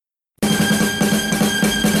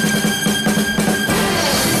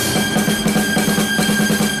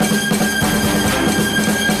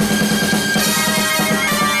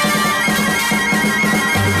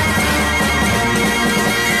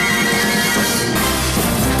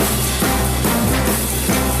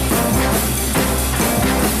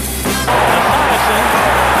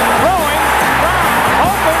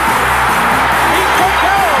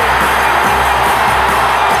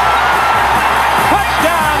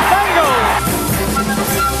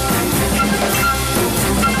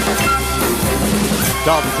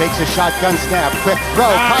Dalton takes a shotgun snap. Quick throw.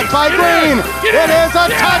 Caught by Green. It is a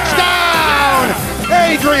touchdown!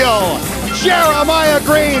 Adriel Jeremiah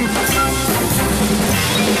Green.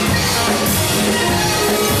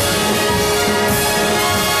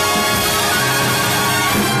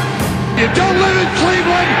 You don't live in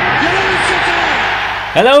Cleveland, you live in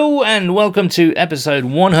Cincinnati. Hello and welcome to episode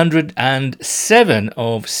 107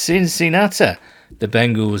 of Cincinnati, the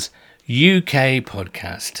Bengals UK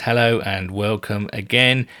podcast. Hello and welcome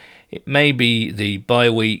again. It may be the bye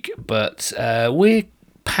week, but we're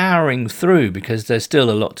powering through because there's still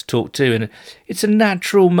a lot to talk to, and it's a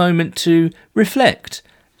natural moment to reflect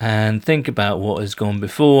and think about what has gone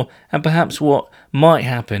before and perhaps what might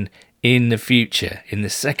happen in the future, in the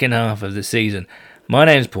second half of the season. My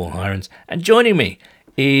name's Paul Hirons, and joining me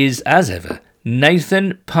is, as ever,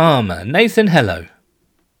 Nathan Palmer. Nathan, hello.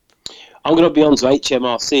 I'm going to be on to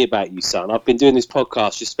HMRC about you, son. I've been doing this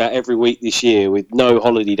podcast just about every week this year with no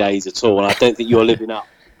holiday days at all, and I don't think you're living up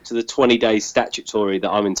to the 20 days statutory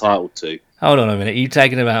that I'm entitled to. Hold on a minute. You've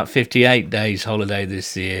taken about 58 days holiday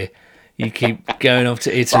this year. You keep going off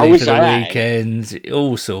to Italy for the weekends.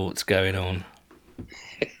 All sorts going on.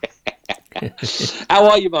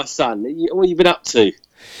 How are you, my son? What have you been up to?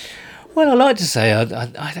 Well, I like to say,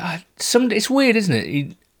 it's weird, isn't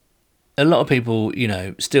it? A lot of people,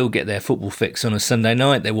 still get their football fix on a Sunday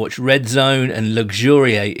night. They watch Red Zone and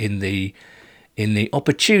luxuriate in the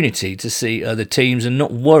opportunity to see other teams and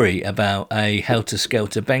not worry about a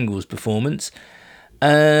helter-skelter Bengals performance.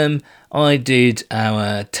 I did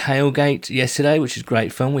our tailgate yesterday, which was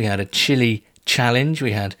great fun. We had a chili challenge.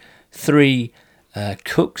 We had 3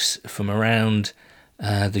 cooks from around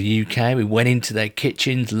the UK. We went into their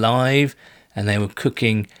kitchens live, and they were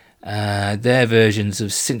cooking their versions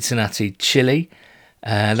of Cincinnati chili.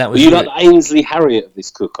 That was Were you like the Ainsley Harriott of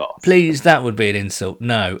this cook-off? Please, that would be an insult.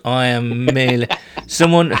 No, I am merely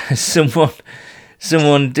someone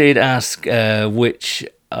did ask which.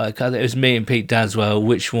 It was me and Pete Daswell.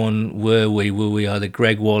 Which one were we? Were we either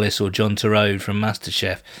Greg Wallace or John Turode from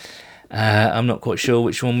MasterChef? I'm not quite sure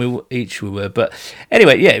which one we were, but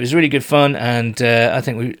anyway, yeah, it was really good fun, and I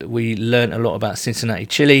think we learned a lot about Cincinnati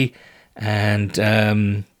chili,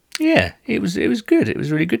 and yeah, it was good. It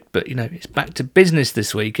was really good, but it's back to business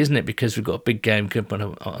this week, isn't it? Because we've got a big game coming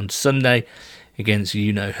up on Sunday against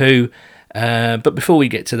who. But before we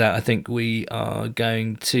get to that, I think we are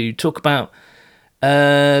going to talk about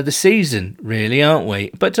the season, really, aren't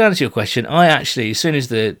we? But to answer your question, I actually, as soon as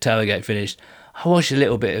the tailgate finished, I watched a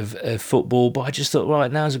little bit of football, but I just thought,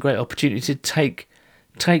 right, now's a great opportunity to take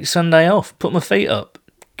Sunday off, put my feet up,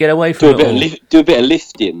 get away from it all. Do a bit of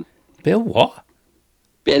lifting. Bit of what?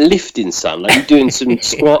 Bit of lifting, son. Like you're doing some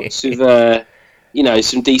squats with,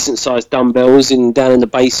 some decent-sized dumbbells down in the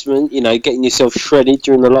basement. Getting yourself shredded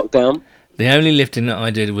during the lockdown. The only lifting that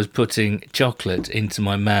I did was putting chocolate into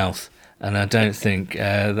my mouth, and I don't think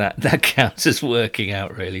that counts as working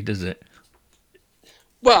out, really, does it?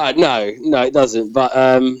 Well, no, it doesn't. But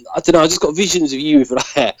I don't know. I just got visions of you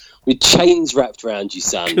with chains wrapped around you,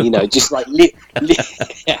 son. Just like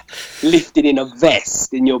lifting in a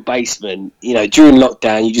vest in your basement. During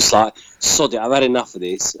lockdown, you just like sod it. I've had enough of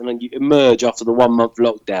this, and then you emerge after the 1 month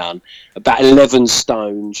lockdown, about 11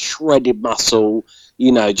 stone, shredded muscle.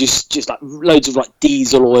 Just like loads of like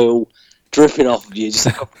diesel oil dripping off of you, just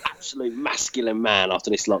like an absolute masculine man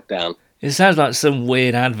after this lockdown. It sounds like some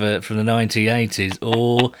weird advert from the 1980s,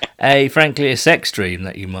 or frankly, a sex dream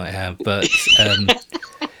that you might have. But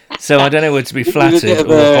so I don't know whether to be flattered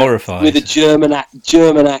or horrified. With a German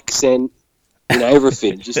accent,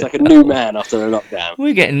 everything, just like a new man after the lockdown.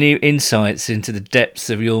 We're getting new insights into the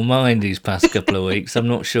depths of your mind these past couple of weeks. I'm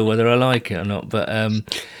not sure whether I like it or not, but I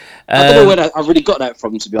don't know where I really got that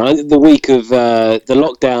from, to be honest. The week of the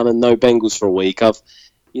lockdown and no Bengals for a week,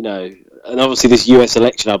 and obviously this US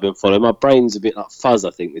election I've been following, my brain's a bit like fuzz,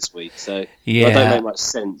 I think, this week. So yeah. If I don't make much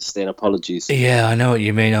sense, then apologies. Yeah, I know what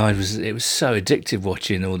you mean. It was so addictive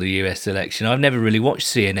watching all the US election. I've never really watched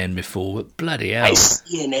CNN before, but bloody hell. Hey,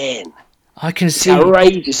 CNN. It's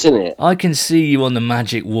outrageous, isn't it? I can see you on the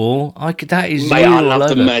magic wall. That is mate, you I all love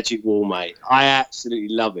over. the magic wall, mate. I absolutely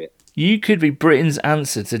love it. You could be Britain's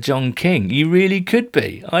answer to John King. You really could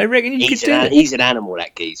be. I reckon you could do it. He's an animal,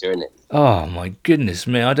 that geezer, isn't it? Oh, my goodness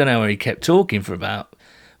me. I don't know where he kept talking for about,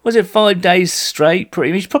 was it 5 days straight?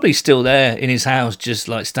 He's probably still there in his house, just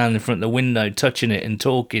like standing in front of the window, touching it and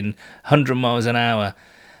talking 100 miles an hour.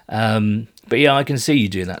 But yeah, I can see you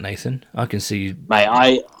doing that, Nathan. I can see you. Mate,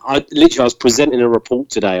 I was presenting a report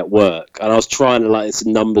today at work, and I was trying to like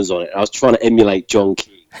some numbers on it. I was trying to emulate John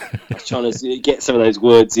King. I was trying to get some of those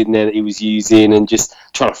words in there that he was using and just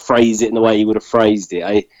trying to phrase it in the way he would have phrased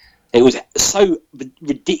it. It was so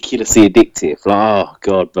ridiculously addictive. Like, oh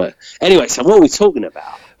god! But anyway, so what are we talking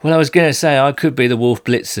about? Well, I was going to say I could be the Wolf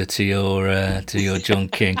Blitzer to your John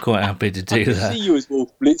King. Quite happy to do I can that. see you as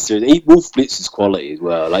Wolf Blitzer. Wolf Blitzer's quality as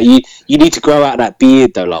well. Like you need to grow out that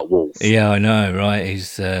beard though, like Wolf. Yeah, I know, right?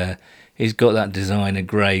 He's got that designer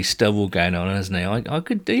grey stubble going on, hasn't he? I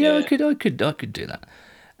could do that.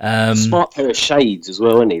 Smart pair of shades as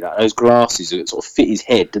well, isn't he? Like those glasses that sort of fit his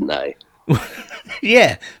head, didn't they?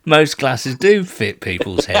 Yeah, most glasses do fit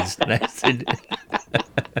people's heads.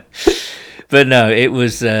 But no, it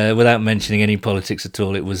was, without mentioning any politics at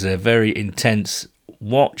all, it was a very intense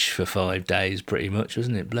watch for 5 days, pretty much,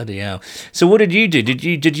 wasn't it? Bloody hell. So what did you do?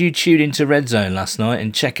 Did you tune into Red Zone last night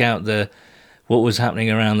and check out what was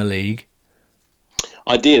happening around the league?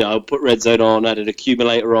 I did. I put Red Zone on. I had an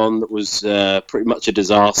accumulator on that was pretty much a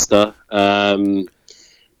disaster.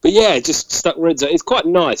 But yeah, just stuck Red Zone. It's quite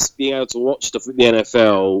nice being able to watch stuff with the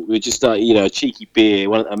NFL with just a cheeky beer,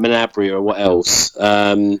 a Menabrea or what else,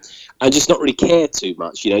 and just not really care too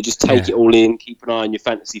much. Just take it all in. Keep an eye on your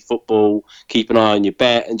fantasy football. Keep an eye on your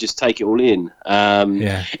bet, and just take it all in.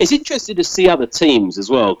 It's interesting to see other teams as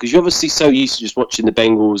well because you're obviously so used to just watching the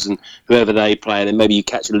Bengals and whoever they play, and then maybe you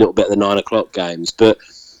catch a little bit of the 9 o'clock games. But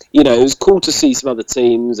it was cool to see some other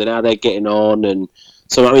teams and how they're getting on and.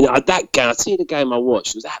 So, I mean, that game, I tell you the game I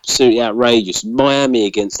watched, it was absolutely outrageous. Miami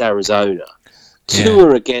against Arizona.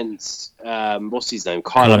 Tua against, what's his name?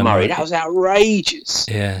 Kyler Murray. That was outrageous.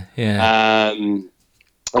 Yeah. I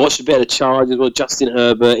watched a bit of the Chargers. Well, Justin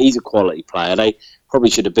Herbert, he's a quality player. They probably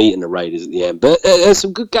should have beaten the Raiders at the end. But there's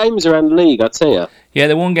some good games around the league, I tell you. Yeah,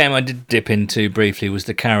 the one game I did dip into briefly was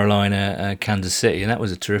the Carolina Kansas City, and that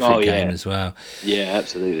was a terrific game as well. Yeah,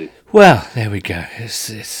 absolutely. Well, there we go. I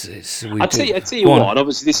tell you what, and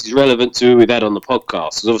obviously this is relevant to who we've had on the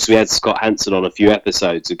podcast, because obviously we had Scott Hansen on a few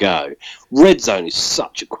episodes ago. Red Zone is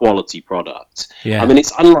such a quality product. Yeah. I mean,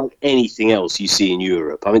 it's unlike anything else you see in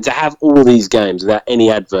Europe. I mean, to have all these games without any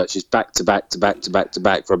adverts, just back to back to back to back to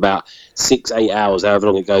back for about 6-8 hours, however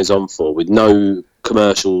long it goes on for, with no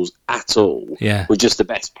commercials at all, with just the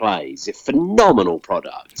best plays. It's a phenomenal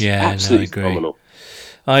product. Yeah, absolutely phenomenal.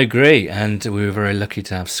 I agree, and we were very lucky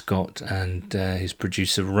to have Scott and his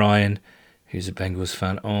producer Ryan, who's a Bengals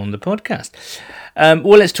fan, on the podcast.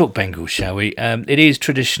 Well, let's talk Bengals, shall we? It is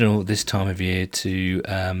traditional this time of year to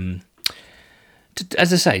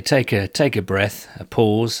as I say, take a breath, a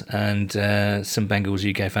pause, and some Bengals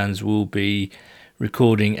UK fans will be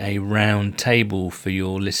recording a round table for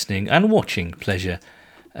your listening and watching pleasure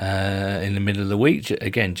in the middle of the week.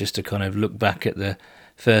 Again, just to kind of look back at the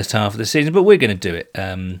first half of the season, but we're going to do it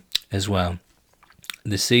as well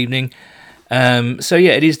this evening. So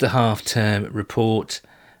yeah, it is the half-term report.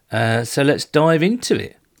 So let's dive into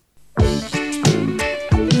it.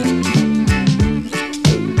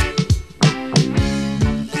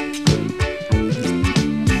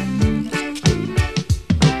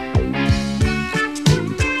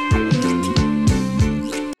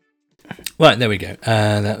 Right, there we go.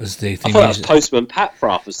 That was the thing. I thought that was Postman Pat for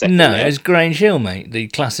half a second. No, it was Grange Hill, mate, the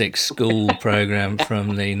classic school programme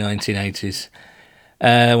from the 1980s.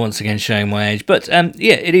 Once again, showing my age. But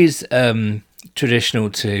yeah, it is traditional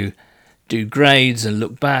to do grades and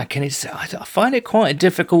look back, and I find it quite a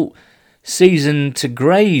difficult season to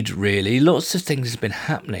grade, really. Lots of things have been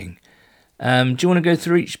happening. Do you want to go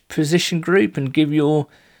through each position group and give your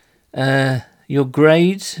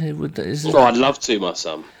grades? Oh, I'd love to, my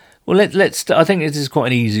son. Well, let's. I think this is quite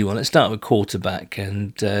an easy one. Let's start with quarterback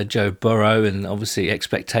and Joe Burrow, and obviously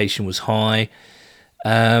expectation was high.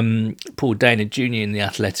 Paul Dana Jr. in The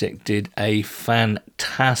Athletic did a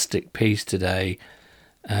fantastic piece today,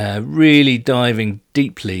 really diving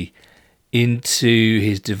deeply into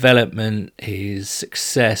his development, his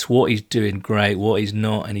success, what he's doing great, what he's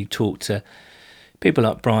not, and he talked to people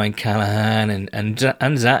like Brian Callahan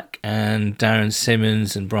and Zach and Darren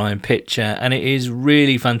Simmons and Brian Pitcher, and it is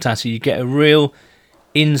really fantastic. You get a real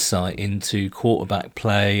insight into quarterback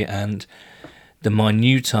play and the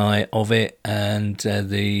minutiae of it, and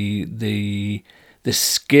the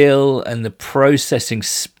skill and the processing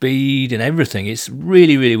speed and everything. It's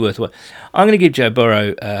really, really worthwhile. I'm going to give Joe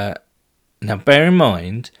Burrow. Now, bear in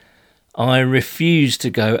mind, I refuse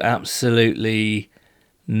to go absolutely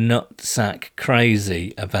nutsack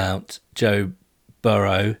crazy about Joe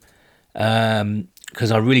Burrow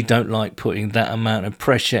because I really don't like putting that amount of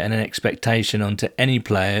pressure and an expectation onto any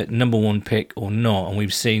player, number one pick or not. And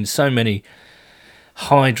we've seen so many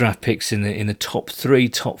high draft picks in the top 3,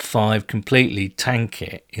 top 5 completely tank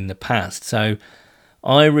it in the past. So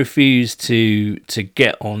I refuse to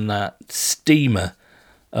get on that steamer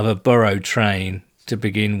of a Burrow train to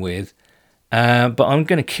begin with. but I'm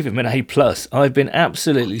going to give him an A+. I've been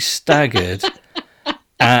absolutely staggered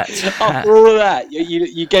at... After all of that,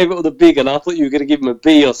 you gave it all the big, and I thought you were going to give him a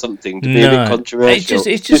B or something to be a bit controversial.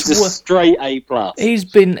 It's just a straight A+.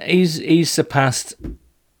 He's surpassed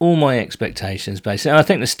all my expectations, basically. I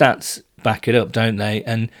think the stats back it up, don't they?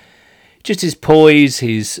 And just his poise,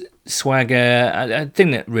 his swagger. A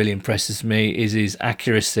thing that really impresses me is his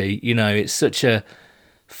accuracy. You know, it's such a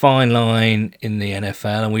fine line in the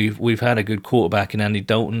NFL, and we've had a good quarterback in Andy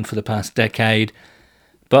Dalton for the past decade.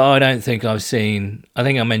 But I don't think I've seen... I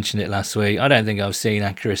think I mentioned it last week. I don't think I've seen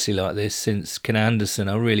accuracy like this since Ken Anderson.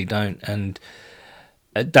 I really don't. And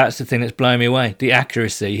that's the thing that's blowing me away. The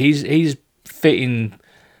accuracy. He's fitting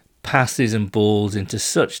passes and balls into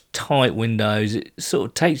such tight windows. It sort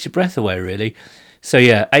of takes your breath away, really. So,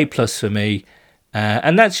 yeah, A+ for me.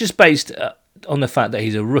 And that's just based on the fact that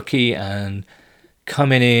he's a rookie and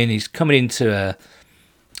he's coming into a,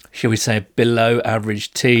 shall we say, below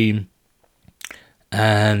average team.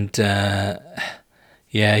 And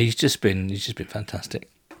he's just been fantastic.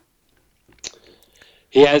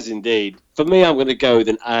 He has indeed. For me, I'm going to go with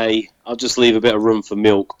an A. I'll just leave a bit of room for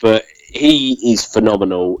milk, but he is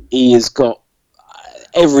phenomenal. He has got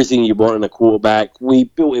everything you want in a quarterback. We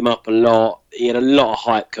built him up a lot. He had a lot of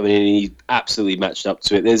hype coming in, and he absolutely matched up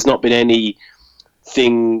to it. There's not been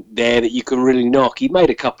anything there that you can really knock. He made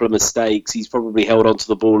a couple of mistakes. He's probably held onto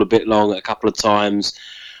the ball a bit long a couple of times.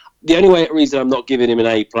 The only reason I'm not giving him an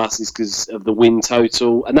A+ is because of the win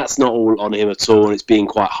total, and that's not all on him at all, and it's being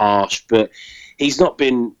quite harsh. But he's not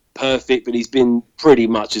been perfect, but he's been pretty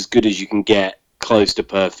much as good as you can get, close to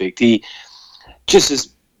perfect. He just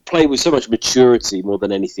has played with so much maturity more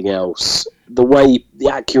than anything else. The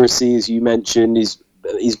accuracy, as you mentioned, his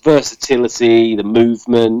versatility, the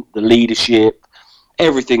movement, the leadership,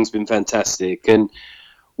 everything's been fantastic. And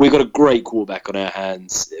we've got a great quarterback on our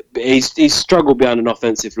hands. He's struggled behind an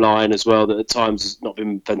offensive line as well that at times has not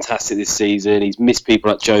been fantastic this season. He's missed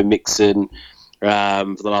people like Joe Mixon for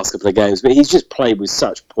the last couple of games. But he's just played with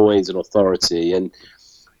such poise and authority. And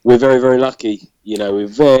we're very, very lucky. You know, we're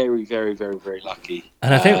very, very, very, very lucky.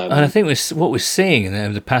 And I think what we're seeing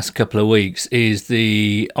in the past couple of weeks is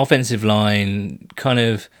the offensive line kind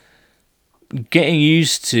of getting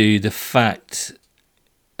used to the fact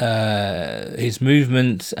his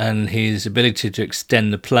movement and his ability to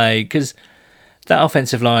extend the play, because that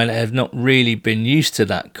offensive line have not really been used to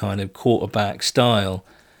that kind of quarterback style,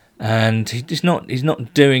 and he's not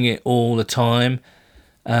doing it all the time.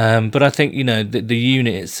 But I think, you know, the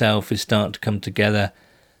unit itself is starting to come together,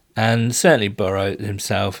 and certainly Burrow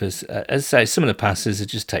himself as I say, some of the passes that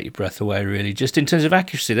just take your breath away, really, just in terms of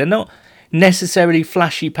accuracy. They're not necessarily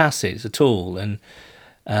flashy passes at all, and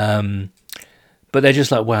but they're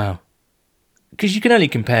just like, wow. Because you can only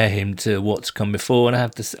compare him to what's come before, and I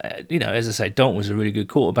have to say, you know, as I say, Dalton was a really good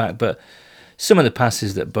quarterback, but some of the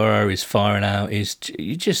passes that Burrow is firing out is,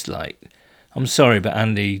 you just like, I'm sorry, but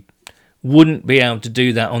Andy wouldn't be able to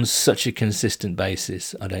do that on such a consistent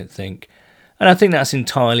basis, I don't think. And I think that's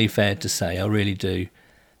entirely fair to say, I really do.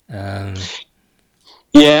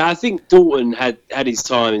 Yeah, I think Dalton had his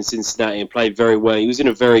time in Cincinnati and played very well. He was in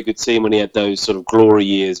a very good team when he had those sort of glory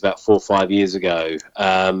years about 4 or 5 years ago.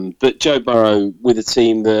 But Joe Burrow with a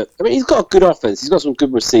team that, I mean, he's got a good offense. He's got some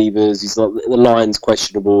good receivers. He's got, the line's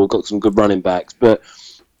questionable. Got some good running backs. But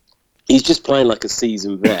he's just playing like a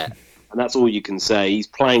seasoned vet. And that's all you can say. He's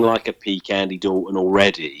playing like a peak Andy Dalton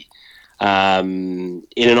already. In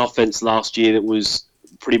an offense last year that was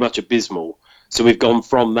pretty much abysmal. So we've gone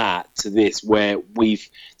from that to this, where the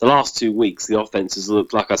last 2 weeks, the offense has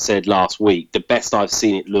looked, like I said last week, the best I've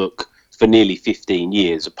seen it look for nearly 15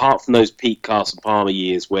 years. Apart from those peak Carson Palmer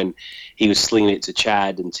years when he was slinging it to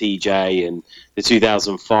Chad and TJ, and the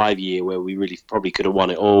 2005 year where we really probably could have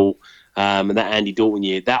won it all, and that Andy Dalton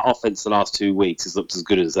year, that offense the last 2 weeks has looked as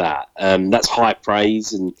good as that. That's high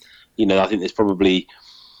praise, and you know, I think there's probably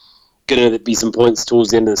going to be some points towards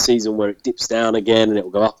the end of the season where it dips down again and it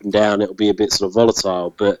will go up and down. It will be a bit sort of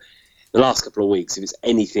volatile. But the last couple of weeks, if it's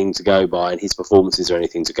anything to go by, and his performances are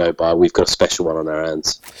anything to go by, we've got a special one on our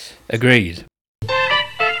hands. Agreed.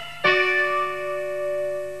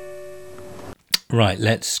 Right,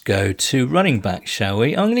 let's go to running back, shall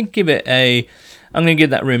we? I'm going to give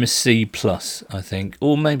that room a C+, I think,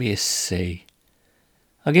 or maybe a C.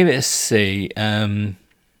 I'll give it a C.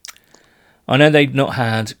 I know they've not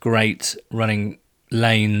had great running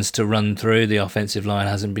lanes to run through. The offensive line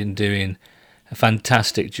hasn't been doing a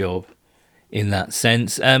fantastic job in that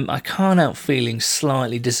sense. I can't help feeling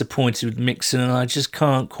slightly disappointed with Mixon, and I just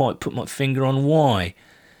can't quite put my finger on why.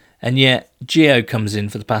 And yet, Gio comes in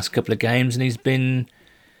for the past couple of games, and he's been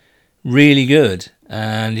really good.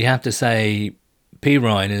 and you have to say P.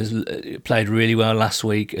 Ryan has played really well last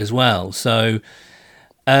week as well. So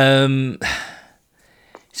it's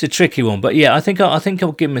a tricky one, but yeah, I think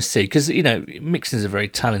I'll give him a C because Mixon's a very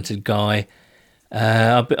talented guy.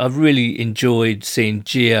 I've really enjoyed seeing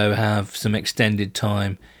Gio have some extended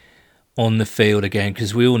time on the field again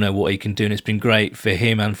because we all know what he can do, and it's been great for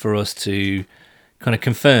him and for us to kind of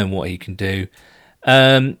confirm what he can do.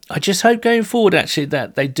 I just hope going forward actually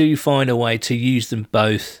that they do find a way to use them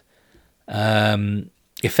both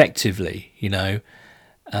effectively,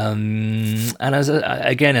 and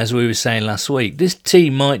as we were saying last week, this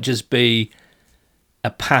team might just be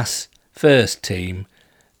a pass first team,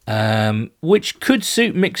 which could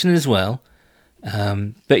suit Mixon as well.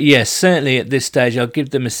 But yes, certainly at this stage, I'll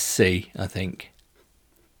give them a C, I think.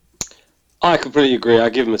 I completely agree. I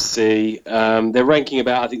give them a C. They're ranking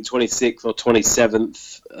about, I think, 26th or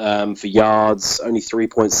 27th for yards, only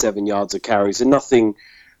 3.7 yards a carry, so nothing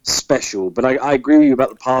special. But I agree with you about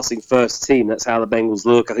the passing first team. That's how the Bengals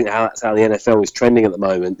look. I think that's how the NFL is trending at the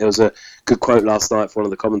moment. There was a good quote last night from one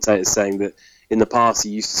of the commentators saying that in the past,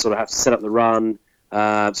 you used to sort of have to set up the run. You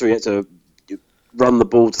had to run the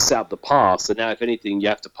ball to set up the pass, and now if anything you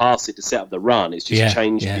have to pass it to set up the run. It's just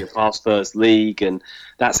changed to be a pass first league, and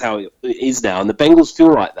that's how it is now, and the Bengals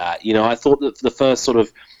feel like that. I thought that for the first sort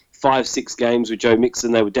of 5-6 games with Joe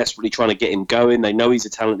Mixon, they were desperately trying to get him going. They know he's a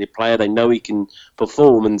talented player, they know he can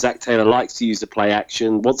perform, and Zach Taylor likes to use the play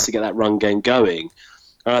action, wants to get that run game going.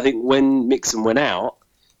 And I think when Mixon went out,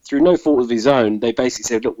 through no fault of his own, they basically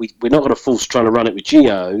said, look, we're not going to force trying to run it with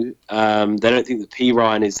Gio. They don't think that P.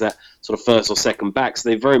 Ryan is that sort of first or second back, so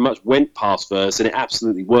they very much went pass first, and it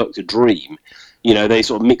absolutely worked a dream. They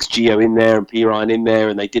sort of mixed Gio in there and P. Ryan in there,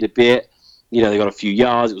 and they did a bit. They got a few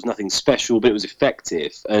yards. It was nothing special, but it was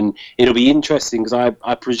effective. And it'll be interesting because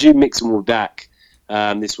I presume Mixon will be back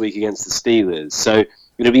this week against the Steelers. So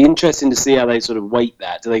it'll be interesting to see how they sort of weight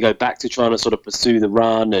that. Do they go back to trying to sort of pursue the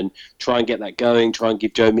run and try and get that going, try and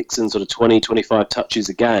give Joe Mixon sort of 20, 25 touches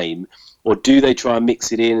a game? Or do they try and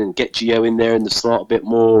mix it in and get Gio in there in the slot a bit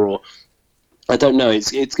more? Or I don't know.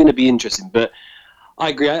 It's going to be interesting. But I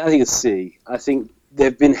agree. I think it's C. I think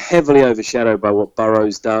they've been heavily overshadowed by what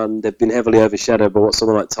Burrow's done. They've been heavily overshadowed by what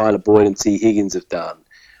someone like Tyler Boyd and T. Higgins have done.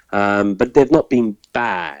 But they've not been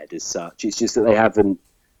bad as such. It's just that they haven't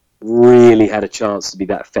really had a chance to be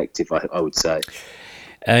that effective, I would say.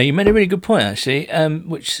 You made a really good point, actually,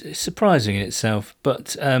 which is surprising in itself.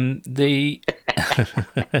 But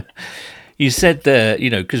you said there,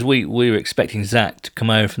 because we were expecting Zach to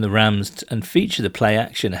come over from the Rams and feature the play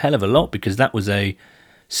action a hell of a lot because that was a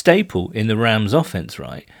staple in the Rams offense,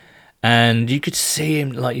 right? And you could see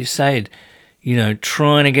him, like you said,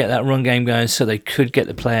 trying to get that run game going so they could get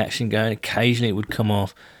the play action going. Occasionally it would come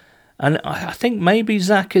off. And I think maybe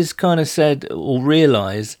Zach has kind of said or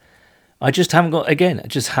realised, I just haven't got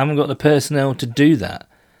the personnel to do that.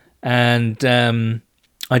 And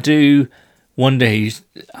I do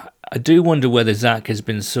wonder whether Zach has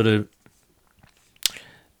been sort of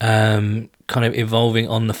kind of evolving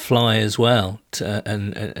on the fly as well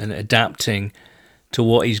and adapting to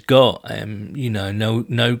what he's got.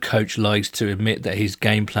 No coach likes to admit that his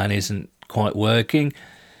game plan isn't quite working.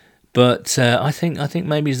 But I think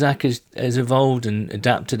maybe Zach has evolved and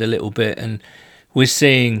adapted a little bit, and we're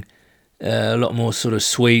seeing a lot more sort of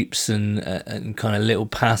sweeps and kind of little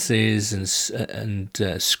passes and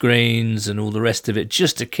screens and all the rest of it,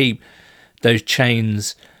 just to keep those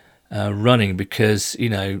chains running. Because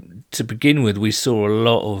to begin with, we saw a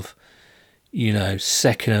lot of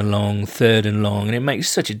second and long, third and long, and it makes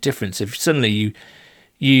such a difference if suddenly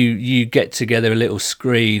you get together a little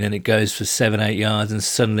screen and it goes for 7-8 yards and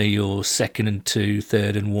suddenly you're 2nd and 2,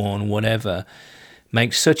 3rd and 1, whatever.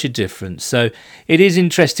 Makes such a difference. So it is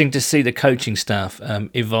interesting to see the coaching staff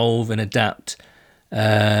evolve and adapt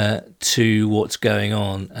to what's going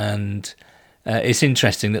on, and it's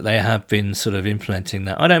interesting that they have been sort of implementing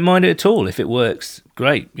that. I don't mind it at all. If it works,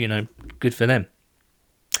 great, good for them.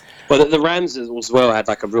 Well, the Rams as well had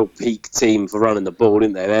like a real peak team for running the ball,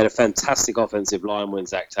 didn't they? They had a fantastic offensive line when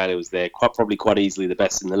Zach Taylor was there, probably quite easily the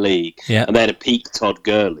best in the league. Yeah. And they had a peak Todd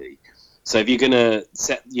Gurley. So if you're going to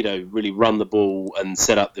really run the ball and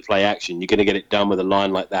set up the play action, you're going to get it done with a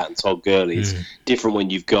line like that. And Todd Gurley is different when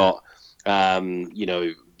you've got,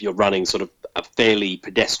 you're running sort of a fairly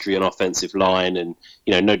pedestrian offensive line, and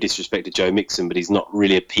no disrespect to Joe Mixon, but he's not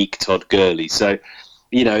really a peak Todd Gurley. So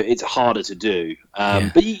it's harder to do.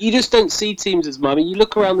 But you just don't see teams as much. I mean, you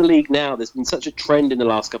look around the league now, there's been such a trend in the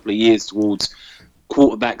last couple of years towards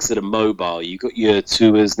quarterbacks that are mobile. You've got your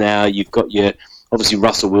Tuas now, you've got your, obviously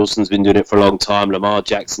Russell Wilson's been doing it for a long time, Lamar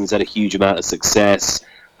Jackson's had a huge amount of success.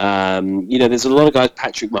 There's a lot of guys.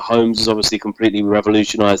 Patrick Mahomes has obviously completely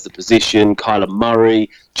revolutionised the position. Kyler Murray,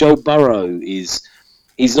 Joe Burrow he's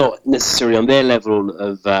not necessarily on their level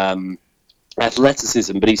of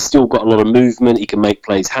athleticism, but he's still got a lot of movement. He can make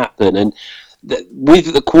plays happen, and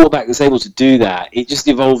with the quarterback that's able to do that, it just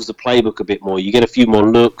evolves the playbook a bit more. You get a few more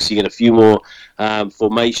looks, you get a few more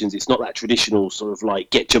formations. It's not that traditional sort of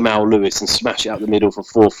like get Jamal Lewis and smash it out the middle for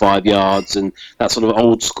 4 or 5 yards, and that sort of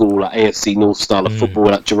old school like AFC North style of football,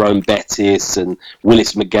 like Jerome Bettis and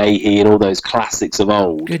Willis McGahee and all those classics of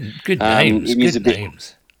old. Good names. Good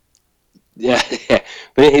names. Yeah,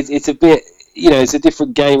 but it's a bit, it's a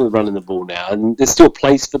different game of running the ball now, and there's still a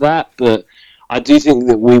place for that, but I do think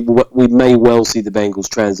that we may well see the Bengals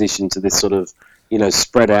transition to this sort of,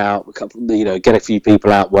 spread out, get a few people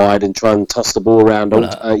out wide and try and toss the ball around,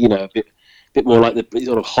 a bit more like the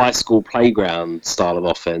sort of high school playground style of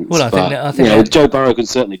offense. Well, I think Joe Burrow can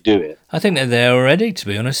certainly do it. I think they're there already, to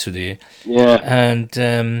be honest with you. Yeah,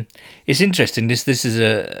 and it's interesting. This is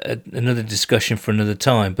another discussion for another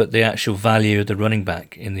time. But the actual value of the running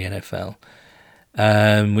back in the NFL.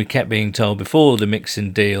 We kept being told before the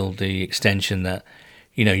Mixon deal, the extension, that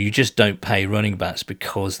you just don't pay running backs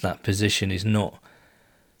because that position is not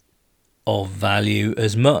of value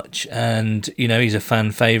as much. And he's a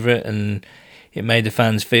fan favourite, and it made the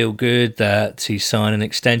fans feel good that he signed an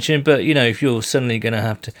extension. But if you're suddenly going to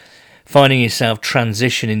have to finding yourself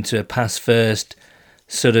transition into a pass first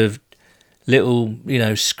sort of little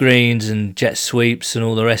screens and jet sweeps and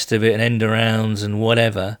all the rest of it and end arounds and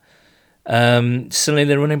whatever. Suddenly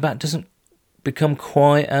the running back doesn't become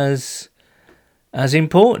quite as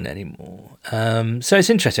important anymore. So it's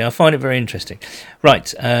interesting. I find it very interesting.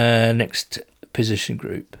 Right, next position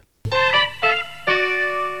group.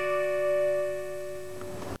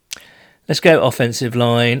 Let's go offensive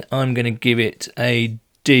line. I'm going to give it a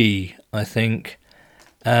D, I think.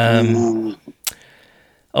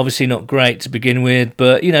 Obviously not great to begin with,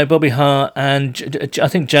 but Bobby Hart, and I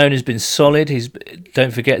think Jones has been solid.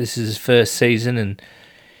 Don't forget this is his first season, and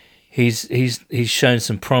he's shown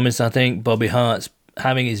some promise. I think Bobby Hart's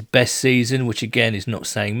having his best season, which again is not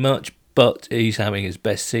saying much, but he's having his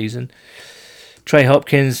best season. Trey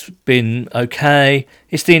Hopkins been okay.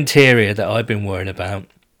 It's the interior that I've been worried about,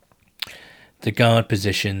 the guard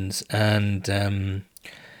positions, and.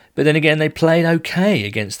 But then again, they played okay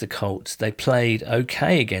against the Colts. They played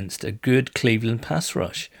okay against a good Cleveland pass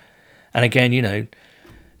rush. And again,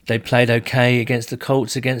 they played okay against the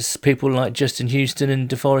Colts, against people like Justin Houston and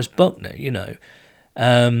DeForest Buckner,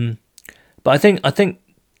 But I think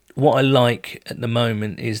what I like at the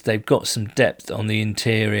moment is they've got some depth on the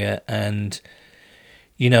interior, and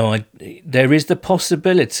there is the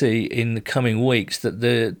possibility in the coming weeks that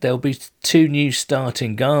there'll be 2 new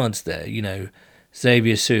starting guards there,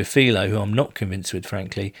 Xavier Su'a-Filo, who I'm not convinced with,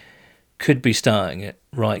 frankly, could be starting at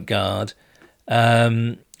right guard.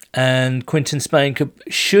 And Quinton Spain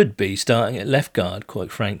should be starting at left guard,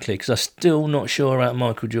 quite frankly, because I'm still not sure about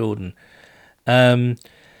Michael Jordan. So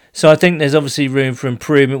I think there's obviously room for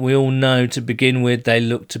improvement. We all know to begin with they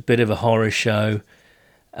looked a bit of a horror show.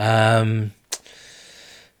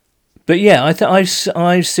 But yeah,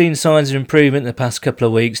 I've seen signs of improvement in the past couple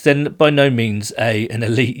of weeks. Then by no means an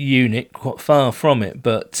elite unit, quite far from it.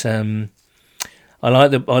 But I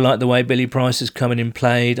like the way Billy Price is coming in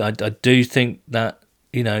played. I do think that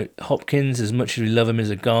Hopkins, as much as we love him as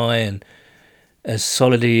a guy and as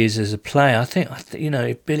solid he is as a player, I think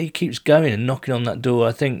if Billy keeps going and knocking on that door,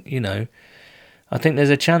 I think there's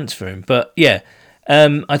a chance for him. But yeah,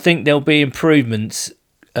 I think there'll be improvements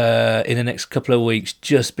in the next couple of weeks,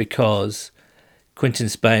 just because Quinton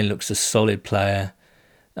Spain looks a solid player.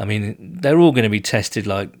 I mean, they're all going to be tested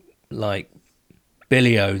like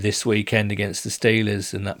Billy-O this weekend against the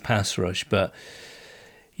Steelers and that pass rush. But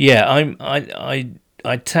yeah,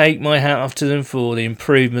 I take my hat off to them for the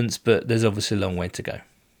improvements, but there's obviously a long way to go.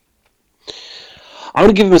 I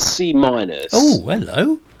want to give him a C-. Oh,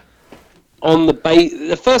 hello. On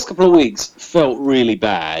the first couple of weeks felt really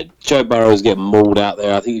bad. Joe Burrow was getting mauled out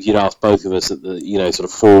there. I think if you'd asked both of us at the sort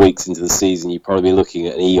of 4 weeks into the season, you'd probably be looking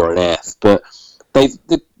at an E or an F. But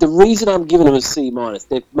the reason I'm giving them a C-,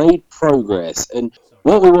 they've made progress, and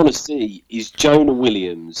what we want to see is Jonah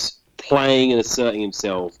Williams playing and asserting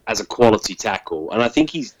himself as a quality tackle, and I think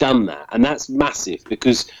he's done that, and that's massive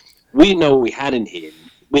because we didn't know what we had in him.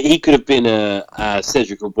 He could have been a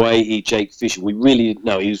Cedric Ogbuehi, Jake Fisher. We really didn't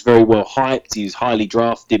know. He was very well hyped. He was highly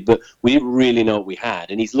drafted, but we didn't really know what we had.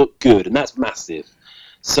 And he's looked good, and that's massive.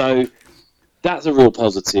 So that's a real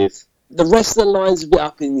positive. The rest of the line's a bit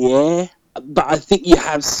up in the air, but I think you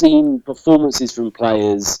have seen performances from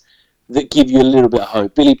players that give you a little bit of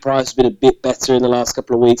hope. Billy Price has been a bit better in the last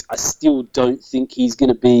couple of weeks. I still don't think he's going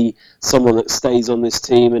to be someone that stays on this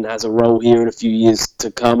team and has a role here in a few years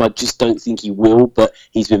to come. I just don't think he will, but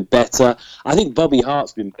he's been better. I think Bobby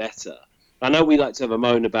Hart's been better. I know we like to have a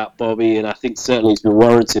moan about Bobby, and I think certainly he's been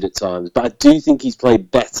warranted at times, but I do think he's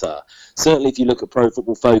played better. Certainly if you look at Pro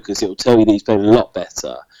Football Focus, it will tell you that he's played a lot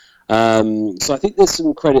better. So I think there's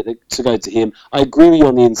some credit to go to him. I agree with you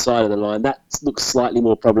on the inside of the line. That looks slightly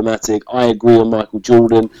more problematic. I agree on Michael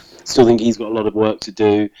Jordan. Still think he's got a lot of work to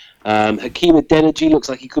do. Hakeem Adeniji looks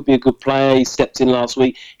like he could be a good player. He stepped in last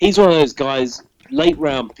week. He's one of those guys, late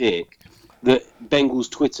round pick, that Bengals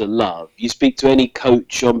Twitter love. You speak to any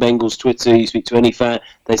coach on Bengals Twitter, you speak to any fan,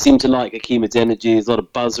 they seem to like Hakeem Adeniji. There's a lot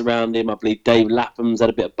of buzz around him. I believe Dave Lapham's had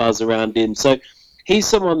a bit of buzz around him. So he's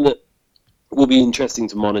someone that will be interesting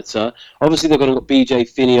to monitor. Obviously, they've got BJ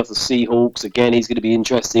Finney off the Seahawks. Again, he's going to be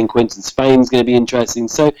interesting. Quentin Spain's going to be interesting.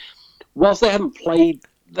 So, whilst they haven't played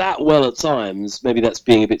that well at times, maybe that's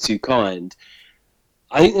being a bit too kind,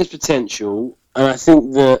 I think there's potential, and I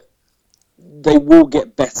think that they will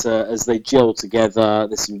get better as they gel together.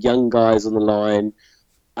 There's some young guys on the line.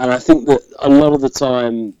 And I think that a lot of the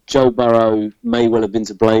time, Joe Burrow may well have been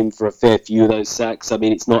to blame for a fair few of those sacks. I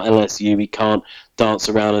mean, it's not LSU. He can't dance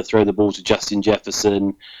around and throw the ball to Justin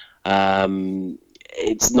Jefferson.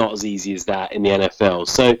 It's not as easy as that in the NFL.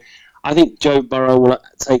 So I think Joe Burrow will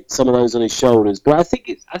take some of those on his shoulders. But I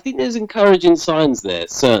think there's encouraging signs there,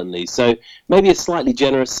 certainly. So maybe a slightly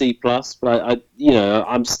generous C+, but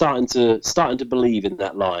I'm starting to believe in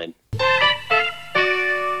that line.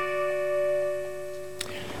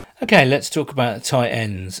 Okay, let's talk about tight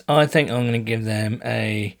ends. I think I'm going to give them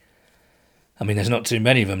I mean, there's not too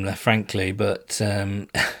many of them left, frankly, but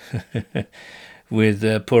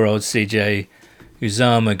with poor old CJ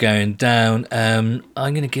Uzama going down, I'm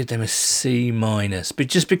going to give them a C-. But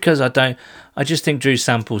just because I just think Drew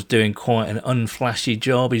Sample's doing quite an unflashy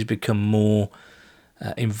job. He's become more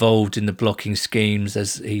involved in the blocking schemes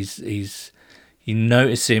as he's you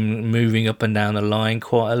notice him moving up and down the line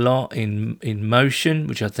quite a lot in motion,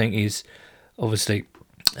 which I think is obviously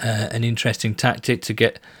an interesting tactic to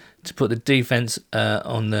put the defense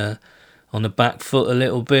on the back foot a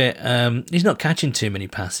little bit. He's not catching too many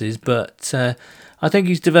passes, but I think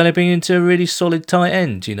he's developing into a really solid tight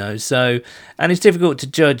end, So, and it's difficult to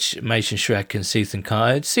judge Mason Schreck and Sethan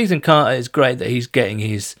Carter. Sethan Carter, is great that he's getting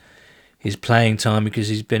his playing time because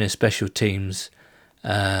he's been a special teams.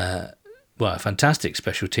 A fantastic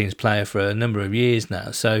special teams player for a number of years now.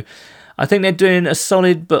 So I think they're doing a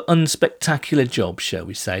solid but unspectacular job, shall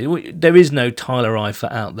we say. There is no Tyler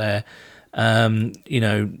Eifert out there,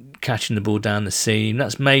 catching the ball down the seam.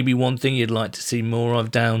 That's maybe one thing you'd like to see more of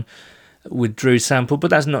down with Drew Sample, but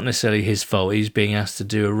that's not necessarily his fault. He's being asked to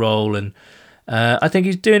do a role, and I think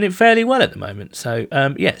he's doing it fairly well at the moment. So,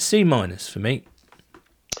 C- for me.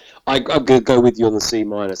 I'm going to go with you on the C-.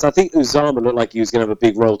 I think Uzama looked like he was going to have a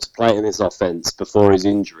big role to play in this offense before his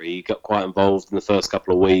injury. He got quite involved in the first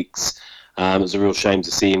couple of weeks. It was a real shame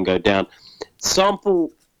to see him go down.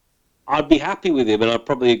 Sample, I'd be happy with him, and I'd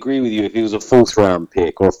probably agree with you if he was a 4th round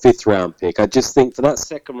pick or a 5th round pick. I just think for that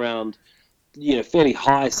second round, fairly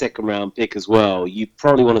high second round pick as well, you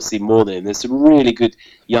probably want to see more than him. There's some really good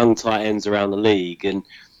young tight ends around the league, and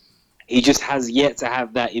he just has yet to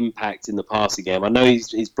have that impact in the passing game. I know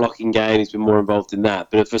his blocking game, he's been more involved in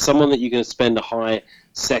that. But for someone that you're going to spend a high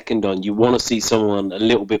second on, you want to see someone a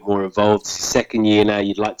little bit more involved. It's his second year now.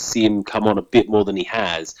 You'd like to see him come on a bit more than he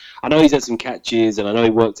has. I know he's had some catches, and I know he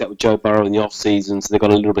worked out with Joe Burrow in the off-season, so they've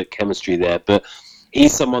got a little bit of chemistry there. But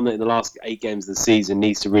he's someone that in the last 8 games of the season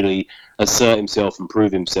needs to really assert himself and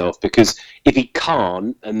prove himself. Because if he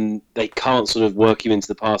can't, and they can't sort of work him into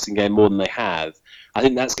the passing game more than they have, I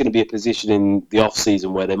think that's going to be a position in the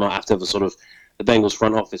off-season where they might have to have the Bengals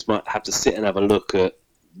front office might have to sit and have a look at,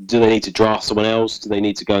 do they need to draft someone else? Do they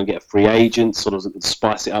need to go and get a free agent, sort of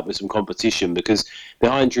spice it up with some competition? Because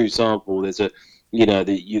behind Drew Sample, there's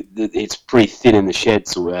it's pretty thin in the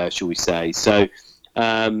sheds, shall we say. So,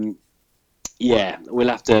 we'll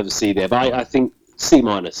have to have a C there. But I think C-,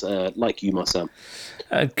 like you, my son.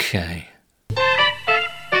 Okay.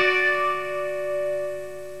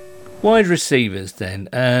 Wide receivers then.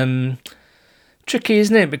 Tricky,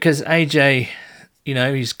 isn't it? Because AJ,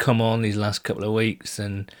 he's come on these last couple of weeks,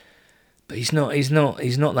 but he's not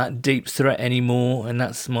that deep threat anymore, and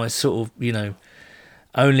that's my sort of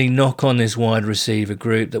only knock on this wide receiver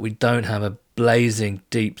group, that we don't have a blazing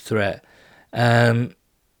deep threat.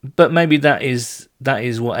 But maybe that is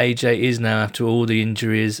what AJ is now after all the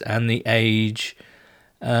injuries and the age.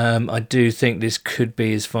 I do think this could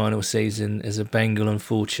be his final season as a Bengal,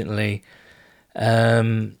 unfortunately.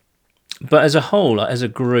 But as a whole, like, as a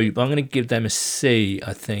group, I'm going to give them a C,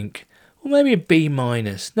 I think. Or maybe a B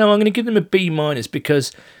minus. No, I'm going to give them a B minus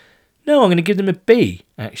because... No, I'm going to give them a B,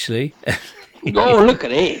 actually. Oh, look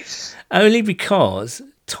at this. Only because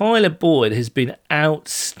Tyler Boyd has been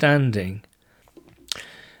outstanding.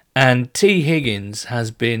 And T. Higgins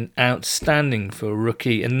has been outstanding for a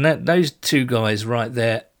rookie. And those two guys right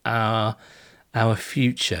there are our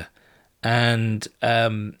future. And...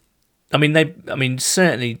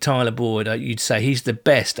 certainly Tyler Boyd, you'd say he's the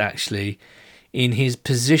best, actually, in his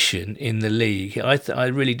position in the league. I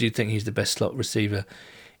really do think he's the best slot receiver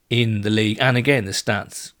in the league. And again, the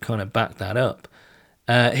stats kind of back that up.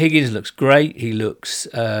 Higgins looks great. He looks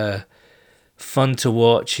fun to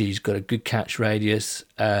watch. He's got a good catch radius.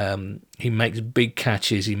 He makes big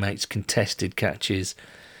catches. He makes contested catches.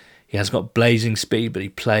 He has got blazing speed, but he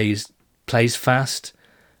plays fast.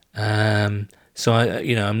 So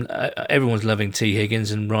everyone's loving T.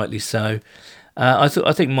 Higgins, and rightly so. I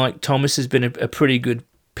think Mike Thomas has been a pretty good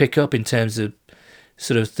pickup in terms of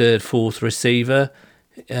sort of third, fourth receiver.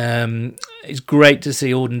 It's great to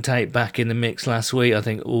see Auden Tate back in the mix last week. I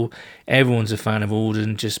think everyone's a fan of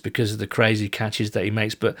Auden just because of the crazy catches that he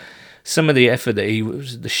makes. But some of the effort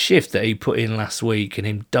the shift that he put in last week, and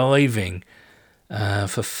him diving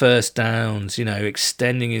for first downs,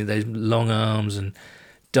 extending those long arms and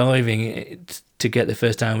diving to get the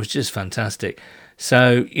first down was just fantastic.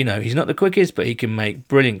 So, he's not the quickest, but he can make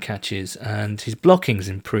brilliant catches, and his blocking's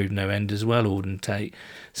improved no end as well, Auden Tate.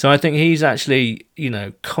 So I think he's actually,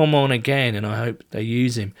 come on again, and I hope they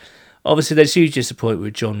use him. Obviously, there's huge disappointment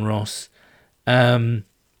with John Ross.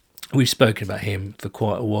 We've spoken about him for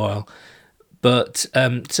quite a while. But,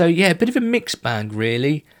 a bit of a mixed bag,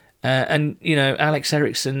 really. And, Alex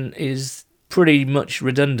Erickson is pretty much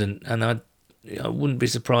redundant, and I wouldn't be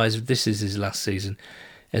surprised if this is his last season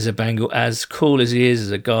as a Bengal. As cool as he is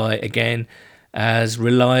as a guy, again, as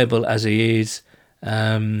reliable as he is,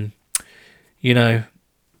 I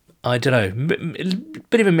don't know,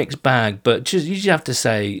 bit of a mixed bag, but you just have to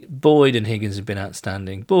say Boyd and Higgins have been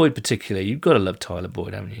outstanding. Boyd particularly, you've got to love Tyler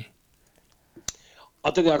Boyd, haven't you?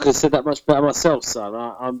 I don't think I could have said that much better myself,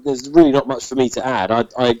 son. There's really not much for me to add.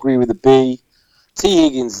 I agree with the B. T.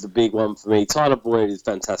 Higgins is the big one for me. Tyler Boyd is a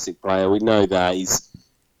fantastic player. We know that. He's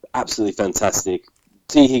absolutely fantastic.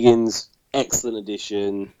 T. Higgins, excellent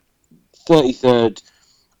addition. 33rd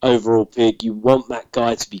overall pick. You want that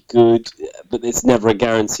guy to be good, but it's never a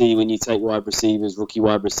guarantee when you take rookie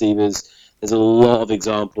wide receivers. There's a lot of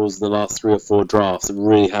examples in the last 3 or 4 drafts that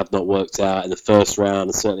really have not worked out in the first round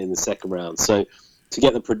and certainly in the second round. So to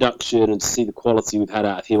get the production and to see the quality we've had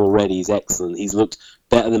out of him already is excellent. He's looked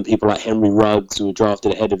better than people like Henry Ruggs, who were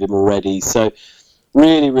drafted ahead of him already. So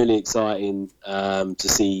really, really exciting to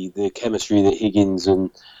see the chemistry that Higgins and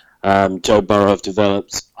Joe Burrow have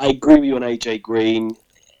developed. I agree with you on AJ Green.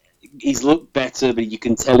 He's looked better, but you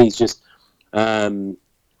can tell he's just... it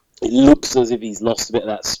looks as if he's lost a bit of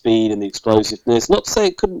that speed and the explosiveness. Not to say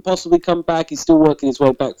it couldn't possibly come back. He's still working his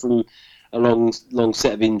way back from a long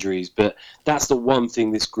set of injuries. But that's the one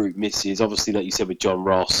thing this group misses. Obviously, like you said with John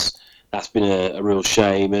Ross, that's been a real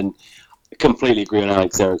shame. And I completely agree on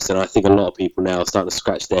Alex Erickson. I think a lot of people now are starting to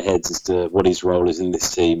scratch their heads as to what his role is in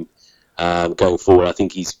this team going forward. I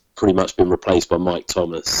think he's pretty much been replaced by Mike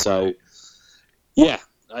Thomas. So, yeah,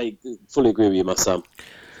 I fully agree with you, my son.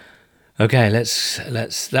 Okay, let's.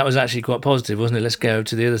 That was actually quite positive, wasn't it? Let's go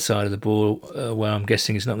to the other side of the ball, where I'm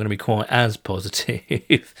guessing it's not going to be quite as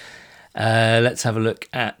positive. Let's have a look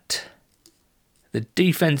at the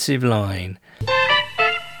defensive line.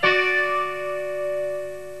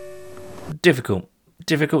 Difficult.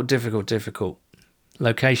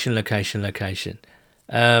 Location.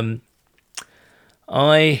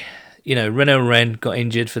 Renault Wren got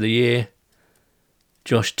injured for the year.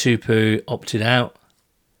 Josh Tupou opted out.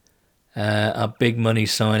 Our big money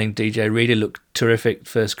signing, DJ Reader, looked terrific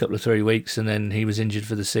first couple of 3 weeks, and then he was injured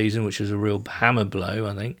for the season, which was a real hammer blow,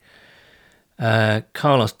 I think.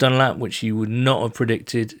 Carlos Dunlap, which you would not have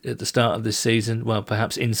predicted at the start of this season. Well,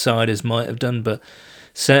 perhaps insiders might have done, but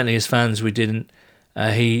certainly as fans we didn't.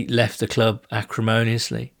 He left the club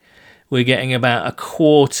acrimoniously. We're getting about a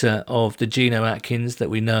quarter of the Geno Atkins that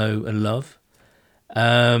we know and love.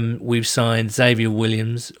 We've signed Xavier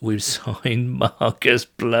Williams, we've signed Marcus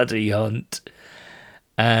Bloody Hunt,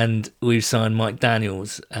 and we've signed Mike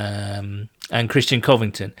Daniels and Christian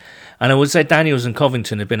Covington. And I would say Daniels and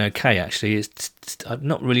Covington have been okay, actually. I've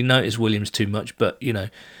not really noticed Williams too much, but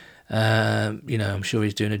I'm sure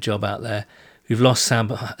he's doing a job out there. We've lost Sam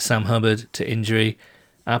Hubbard to injury.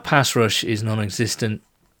 Our pass rush is non-existent.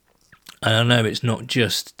 And I know it's not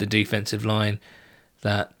just the defensive line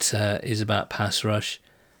that is about pass rush.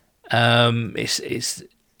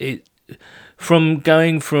 It from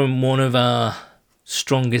going from one of our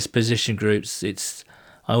strongest position groups.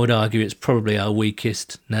 I would argue it's probably our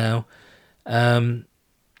weakest now. And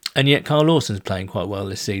yet Carl Lawson's playing quite well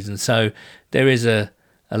this season. So there is a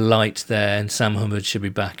light there, and Sam Hubbard should be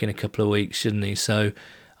back in a couple of weeks, shouldn't he? So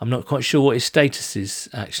I'm not quite sure what his status is,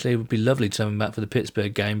 actually. It would be lovely to have him back for the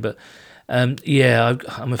Pittsburgh game. But, I'm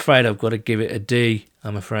afraid I've got to give it a D,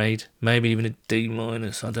 I'm afraid. Maybe even a D-,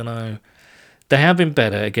 I don't know. They have been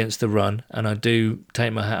better against the run, and I do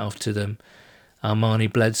take my hat off to them.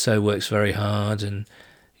 Armani Bledsoe works very hard, and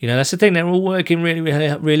that's the thing. They're all working really,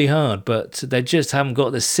 really, really hard, but they just haven't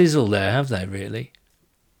got the sizzle there, have they? Really?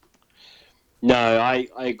 No, I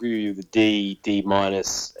agree with you. The D-.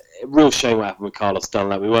 A real shame what happened with Carlos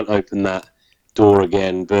Dunlap. We won't open that door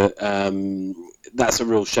again, but that's a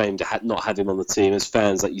real shame to not have him on the team. As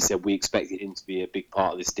fans, like you said, we expected him to be a big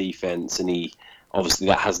part of this defense, and obviously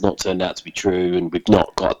that has not turned out to be true, and we've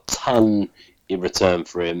not got a ton in return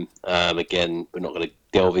for him. Again, we're not going to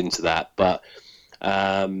delve into that, but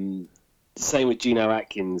same with Geno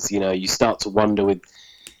Atkins. You start to wonder with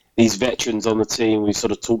these veterans on the team. We've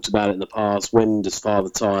sort of talked about it in the past. When does Father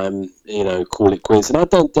Time, call it quits? And I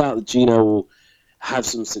don't doubt that Geno will have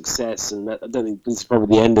some success, and I don't think this is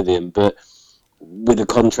probably the end of him. But with the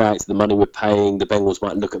contract, the money we're paying, the Bengals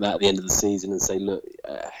might look at that at the end of the season and say, look,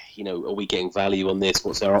 are we getting value on this?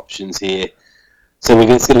 What's our options here? So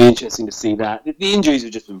it's going to be interesting to see that. The injuries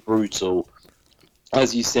have just been brutal.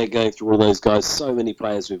 As you said, going through all those guys, so many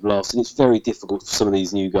players we've lost, and it's very difficult for some of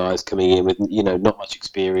these new guys coming in with, not much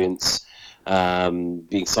experience,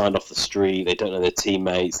 being signed off the street. They don't know their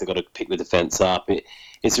teammates. They've got to pick the defense up.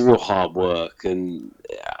 It's a real hard work, and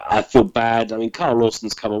I feel bad. I mean, Carl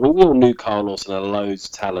Lawson's come on. We all knew Carl Lawson had loads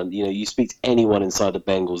of talent. You speak to anyone inside the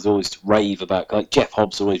Bengals, they always rave about, like Jeff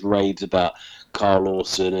Hobbs always raves about Carl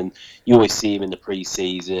Lawson, and you always see him in the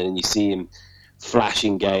preseason, and you see him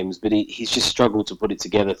flashing games, but he's just struggled to put it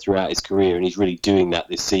together throughout his career, and he's really doing that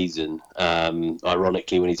this season,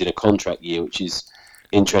 ironically, when he's in a contract year, which is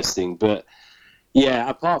interesting. But yeah,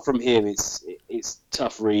 apart from him, it's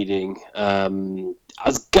tough reading. I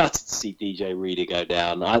was gutted to see DJ Reader go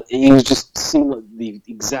down. He was just seemed like the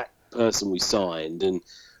exact person we signed, and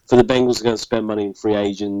for the Bengals to go and spend money in free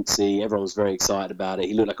agency, everyone was very excited about it.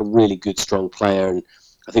 He looked like a really good, strong player, and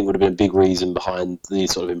I think would have been a big reason behind the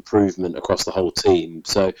sort of improvement across the whole team.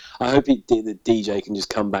 So I hope that DJ can just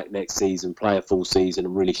come back next season, play a full season,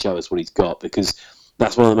 and really show us what he's got, because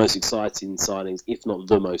that's one of the most exciting signings, if not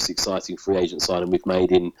the most exciting free agent signing we've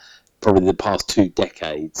made in probably the past 2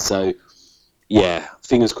 decades. So, yeah,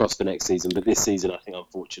 fingers crossed for next season. But this season, I think,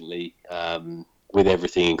 unfortunately, with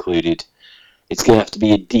everything included, it's going to have to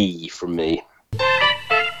be a D from me.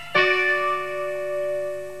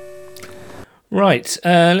 Right,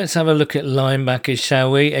 let's have a look at linebackers,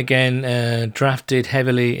 shall we? Again, drafted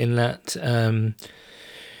heavily in that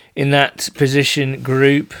position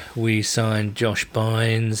group. We signed Josh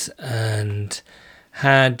Bynes and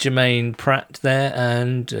had Jermaine Pratt there,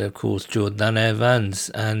 and of course Jordan Evans.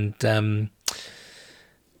 And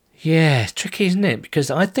it's tricky, isn't it? Because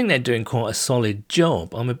I think they're doing quite a solid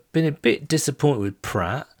job. I've been a bit disappointed with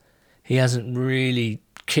Pratt. He hasn't really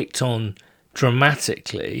kicked on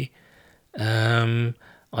dramatically. I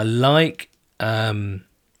like Akeem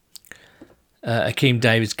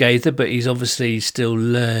Davis-Gaither, but he's obviously still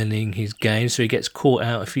learning his game, so he gets caught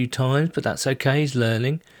out a few times, but that's okay, he's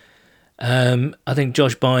learning. I think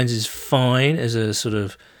Josh Bynes is fine as a sort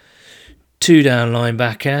of 2-down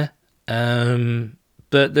linebacker,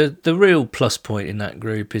 but the real plus point in that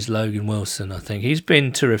group is Logan Wilson. I think he's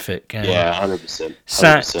been terrific. Yeah, 100%.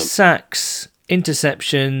 Sacks,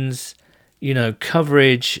 interceptions,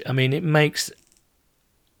 coverage. I mean, it makes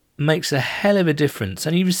a hell of a difference,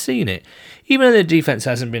 and you've seen it. Even though the defense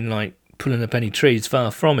hasn't been like pulling up any trees,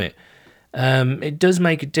 far from it. It does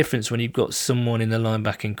make a difference when you've got someone in the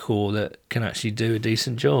linebacking core that can actually do a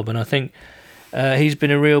decent job, and I think he's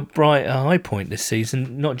been a real bright high point this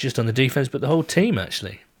season, not just on the defense but the whole team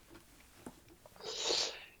actually.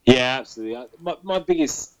 Yeah, absolutely. My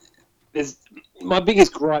biggest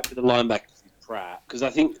gripe with the linebackers is Pratt, because I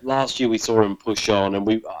think last year we saw him push on, and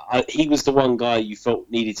he was the one guy you felt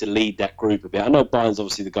needed to lead that group a bit. I know Bynes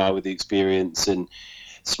obviously the guy with the experience and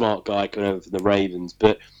smart guy coming over from the Ravens,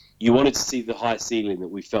 but you wanted to see the high ceiling that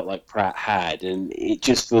we felt like Pratt had, and it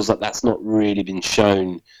just feels like that's not really been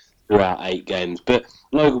shown throughout 8 games. But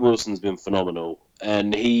Logan Wilson's been phenomenal,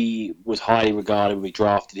 and he was highly regarded when we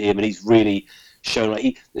drafted him, and he's really shown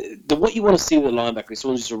like what you want to see with a linebacker is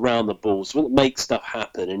someone just around the ball, someone that makes stuff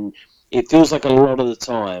happen. And it feels like a lot of the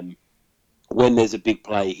time when there's a big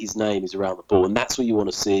play, his name is around the ball, and that's what you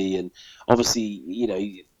want to see. And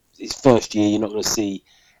obviously, his first year, you're not going to see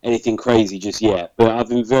anything crazy just yet. But I've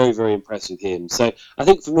been very, very impressed with him. So I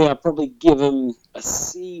think for me, I'd probably give him a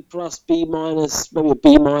C plus, B minus, maybe a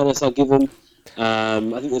B minus. I'll give him. I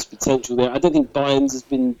think there's potential there. I don't think Bynes has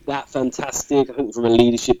been that fantastic. I think from a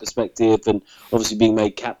leadership perspective, and obviously being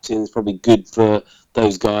made captain is probably good for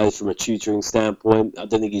those guys from a tutoring standpoint. I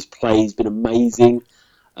don't think his play's been amazing.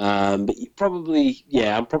 But I'm probably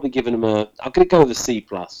giving him I'm going to go with a C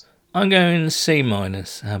plus. I'm going C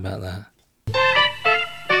minus. How about that?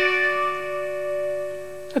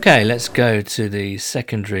 Okay, let's go to the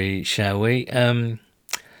secondary, shall we?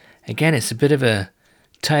 Again, it's a bit of a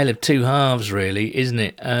tale of two halves, really, isn't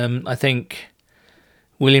it? I think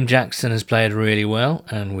William Jackson has played really well,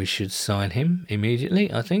 and we should sign him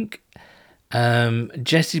immediately, I think.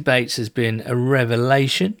 Jesse Bates has been a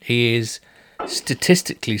revelation. He is,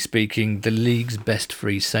 statistically speaking, the league's best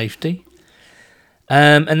free safety.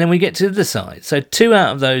 And then we get to the other side. So 2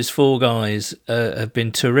 out of those 4 guys have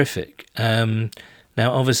been terrific.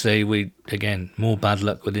 Now, obviously, more bad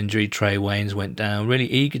luck with injury. Trey Waynes went down. Really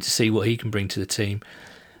eager to see what he can bring to the team.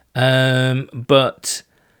 But,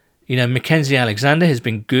 Mackenzie Alexander has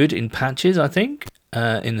been good in patches, I think,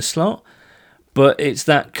 in the slot. But it's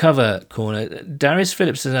that cover corner. Darius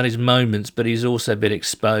Phillips has had his moments, but he's also been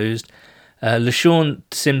exposed. LaShawn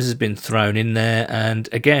Sims has been thrown in there, and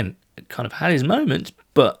again, kind of had his moments,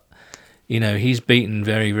 but he's beaten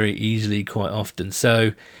very, very easily quite often.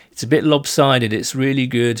 So it's a bit lopsided. It's really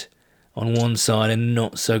good on one side and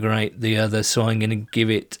not so great the other. So I'm going to give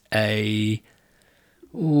it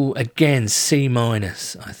again, C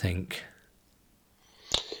minus, I think.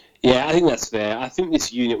 Yeah, I think that's fair. I think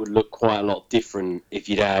this unit would look quite a lot different if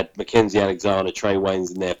you'd had Mackenzie Alexander, Trey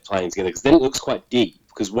Waynes in there playing together, because then it looks quite deep.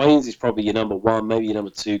 Because Waynes is probably your number 1, maybe your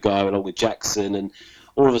number 2 guy, along with Jackson, and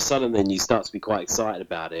all of a sudden then you start to be quite excited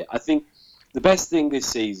about it. I think the best thing this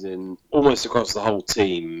season, almost across the whole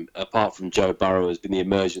team, apart from Joe Burrow, has been the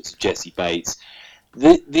emergence of Jesse Bates.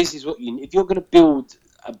 This is what if you're going to build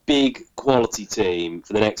a big quality team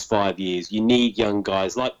for the next 5 years, you need young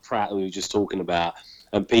guys like Pratt, who we were just talking about,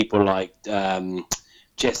 and people like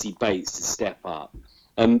Jesse Bates to step up.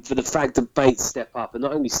 For the fact that Bates step up, and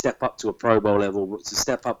not only step up to a Pro Bowl level, but to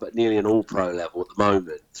step up at nearly an All-Pro level at the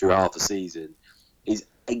moment through half a season, is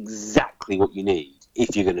exactly what you need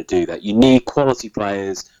if you're going to do that. You need quality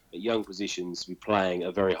players at young positions to be playing at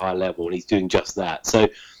a very high level, and he's doing just that. So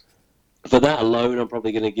for that alone, I'm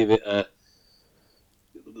probably going to give it a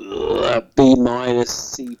B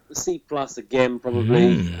minus, C plus again,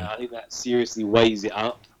 probably. I think that seriously weighs it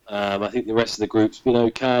up. I think the rest of the group's been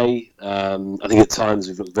okay. I think at times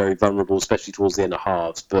we've looked very vulnerable, especially towards the end of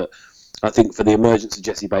halves. But I think for the emergence of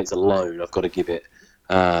Jesse Bates alone, I've got to give it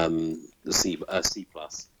the C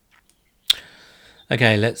plus.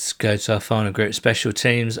 Okay, let's go to our final group, special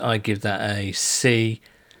teams. I give that a C.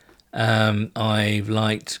 I've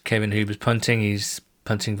liked Kevin Huber's punting. He's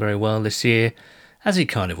punting very well this year, as he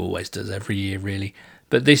kind of always does every year, really.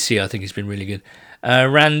 But this year, I think he's been really good.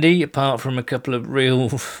 Randy, apart from a couple of real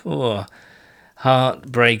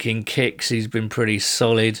heartbreaking kicks, he's been pretty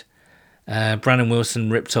solid. Brandon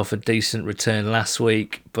Wilson ripped off a decent return last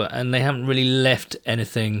week, and they haven't really left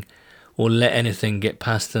anything or let anything get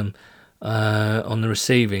past them on the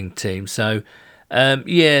receiving team. So,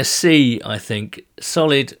 C, I think.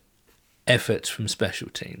 Solid effort from special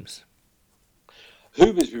teams.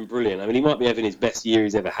 Huber's been brilliant. I mean, he might be having his best year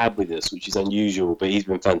he's ever had with us, which is unusual, but he's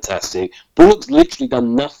been fantastic. Bullock's literally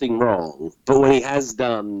done nothing wrong, but when he has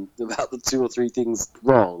done about the 2 or 3 things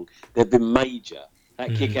wrong, they've been major.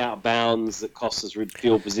 That kick out of bounds that cost us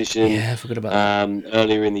field position. Yeah, I forgot about that.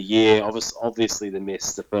 Earlier in the year. Obviously, the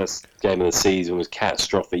miss, the first game of the season, was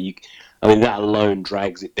catastrophic. That alone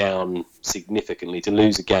drags it down significantly. To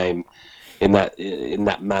lose a game in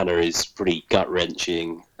that manner is pretty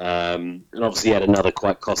gut-wrenching. And obviously he had another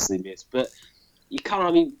quite costly miss. But you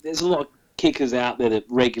can't, there's a lot of kickers out there that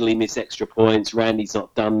regularly miss extra points. Randy's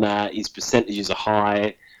not done that. His percentages are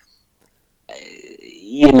high.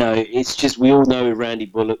 It's just, we all know Randy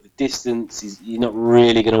Bullock, the distance, you're not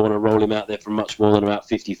really going to want to roll him out there for much more than about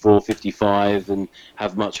 54, 55 and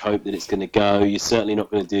have much hope that it's going to go. You're certainly not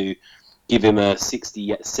going to give him a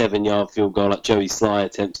 67-yard field goal like Joey Sly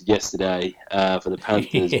attempted yesterday for the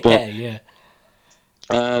Panthers.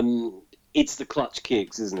 It's the clutch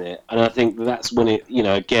kicks, isn't it? And I think that's when it,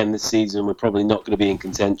 again, this season we're probably not going to be in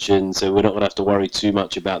contention, so we're not going to have to worry too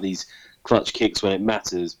much about these clutch kicks when it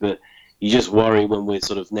matters. But you just worry when we're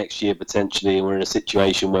sort of next year potentially, and we're in a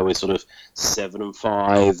situation where we're sort of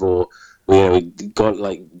 7-5, or we got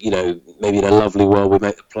maybe in a lovely world we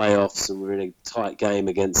make the playoffs and we're in a tight game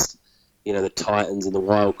against the Titans in the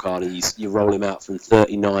wild card, and you roll him out from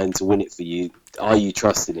 39 to win it for you. Are you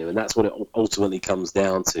trusting him? And that's what it ultimately comes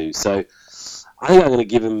down to. So I think I'm going to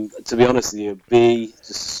give him, to be honest with you, a B,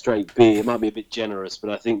 just a straight B. It might be a bit generous, but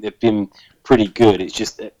I think they've been pretty good. It's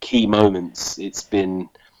just at key moments it's been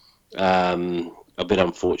a bit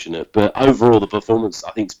unfortunate. But overall, the performance,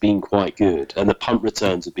 I think, has been quite good. And the punt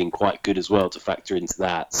returns have been quite good as well to factor into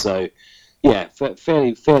that. So, yeah,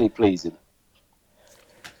 fairly pleasing.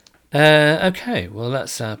 Okay, well,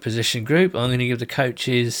 that's our position group. I'm going to give the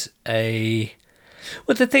coaches a...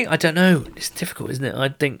 Well, the thing, I don't know. It's difficult, isn't it? I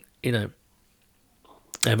think,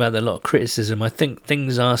 about a lot of criticism. I think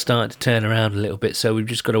things are starting to turn around a little bit, so we've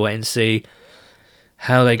just got to wait and see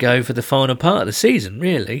how they go for the final part of the season,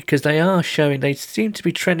 really, because they seem to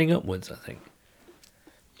be trending upwards, I think.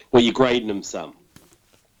 Well, you're grading them some.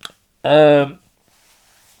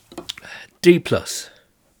 D+.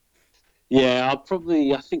 Yeah, I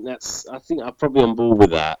think I'm probably on board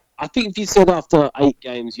with that. I think if you said after 8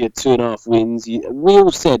 games you had 2.5 wins, we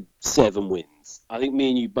all said 7 wins. I think me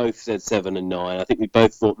and you both said 7 and 9. I think we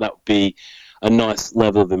both thought that would be a nice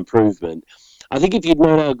level of improvement. I think if you'd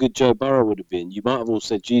known how good Joe Burrow would have been, you might have all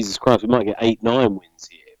said, Jesus Christ, we might get 8, 9 wins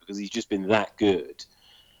here because he's just been that good.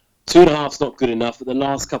 2.5's not good enough, but the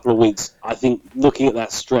last couple of weeks, I think looking at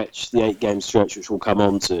that stretch, the 8-game stretch, which we'll come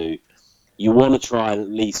on to, you want to try and at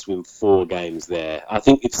least win 4 games there. I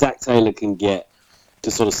think if Zach Taylor can get to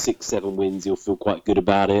sort of 6, 7 wins, he'll feel quite good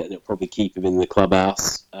about it, and it'll probably keep him in the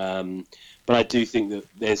clubhouse. But I do think that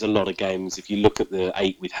there's a lot of games, if you look at the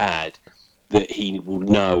 8 we've had, that he will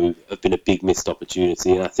know have been a big missed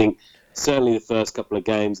opportunity. And I think certainly the first couple of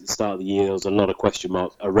games at the start of the year, there was a lot of question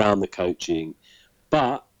marks around the coaching.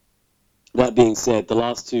 But that being said, the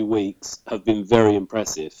last 2 weeks have been very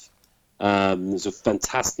impressive. There's a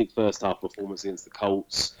fantastic first half performance against the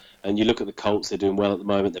Colts, and you look at the Colts, they're doing well at the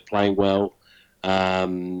moment, they're playing well.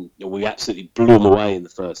 We absolutely blew them away in the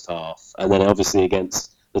first half, and then obviously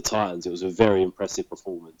against the Titans it was a very impressive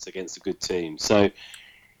performance against a good team. So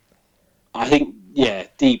I think, yeah,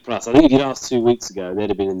 D+. I think if you'd asked 2 weeks ago, they'd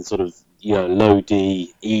have been in the sort of low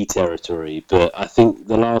D, E territory, but I think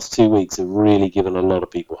the last 2 weeks have really given a lot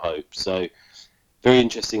of people hope. So very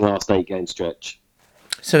interesting last 8-game stretch.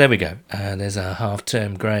 So there we go. There's our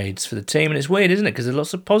half-term grades for the team, and it's weird, isn't it? Because there's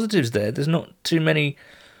lots of positives there. There's not too many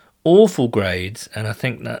awful grades, and I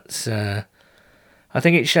think that's. I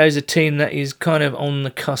think it shows a team that is kind of on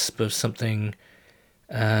the cusp of something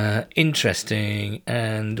interesting,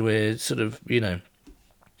 and we're sort of,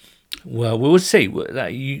 well, we'll see.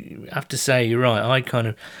 That you have to say you're right. I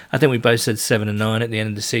think we both said 7 and 9 at the end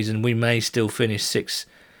of the season. We may still finish 6,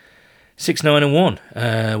 9 and 1.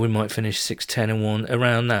 We might finish 6, 10 and 1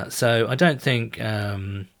 around that. So I don't think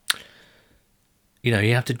you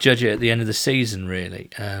have to judge it at the end of the season, really.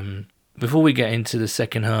 Before we get into the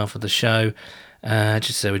second half of the show,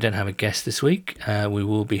 just so we don't have a guest this week, we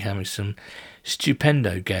will be having some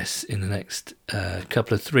stupendo guests in the next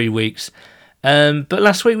couple of 3 weeks. But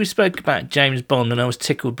last week we spoke about James Bond, and I was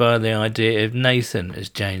tickled by the idea of Nathan as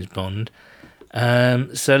James Bond.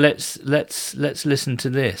 So let's listen to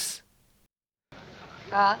this.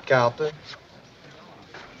 Carte.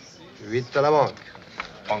 8 à la banque.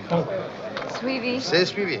 Suivi. C'est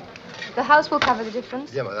suivi. The house will cover the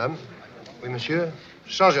difference. Bien, madame. Oui, monsieur.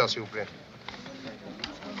 Changeur, s'il vous plaît.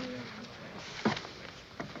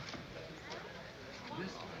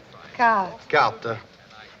 Carte.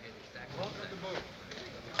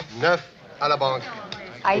 9 à la banque.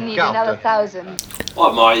 I need another 1,000. I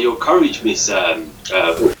admire your courage, Miss.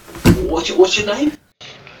 What's your name?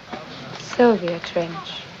 Sylvia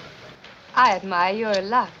Trench. I admire your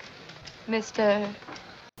luck, Mr.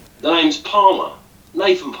 The name's Palmer.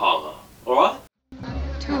 Nathan Palmer. All right.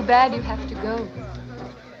 Too bad you have to go.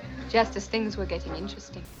 Just as things were getting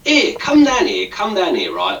interesting. Here, come down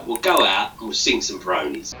here, right? We'll go out and we'll sing some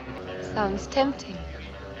Peronis. Sounds tempting.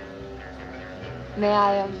 May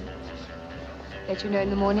I, let you know in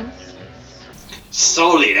the morning?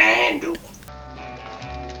 Solid handle.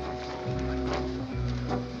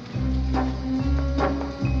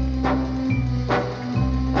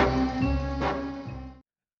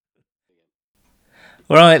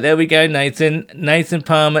 All right, there we go, Nathan. Nathan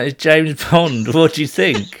Palmer as James Bond. What do you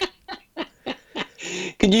think?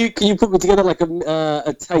 Can you put me together like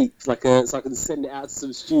a tape, so I can send it out to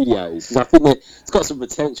some studios? 'Cause I think that it's got some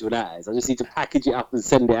potential. That is. I just need to package it up and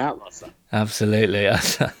send it out myself. Absolutely. I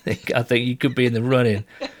think you could be in the running.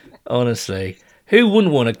 Honestly, who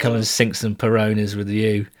wouldn't want to come and sing some Peronis with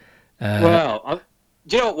you?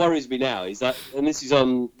 Do you know what worries me now is that, and this is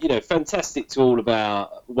on, fantastic to all of our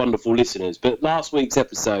wonderful listeners, but last week's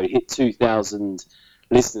episode hit 2,000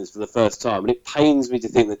 listeners for the first time, and it pains me to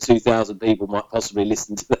think that 2,000 people might possibly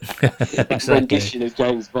listen to that rendition of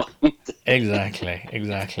James Bond.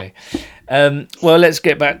 Exactly. Well, let's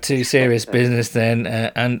get back to serious business then,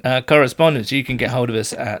 and our correspondence. You can get hold of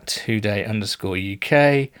us at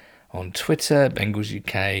whoday_UK on Twitter, Bengals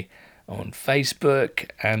UK on Facebook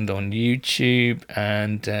and on YouTube,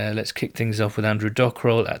 and let's kick things off with Andrew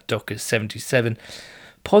Dockrell at Docker77.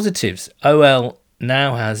 Positives: OL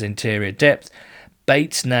now has interior depth.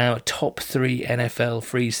 Bates now top 3 NFL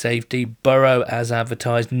free safety. Burrow as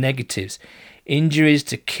advertised. Negatives: injuries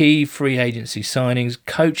to key free agency signings.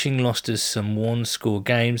 Coaching lost us some one-score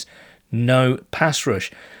games. No pass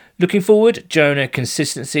rush. Looking forward, Jonah: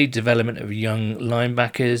 consistency, development of young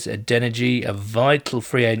linebackers, Adeniji, a vital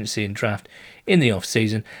free agency and draft in the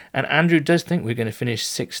off-season. And Andrew does think we're going to finish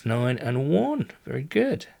 6-9-1. Very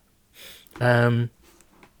good.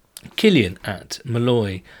 Killian at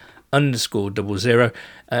Malloy _00.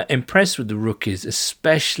 Impressed with the rookies,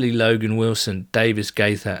 especially Logan Wilson, Davis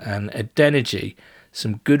Gaither and Adeniji.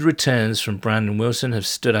 Some good returns from Brandon Wilson have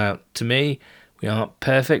stood out to me. We aren't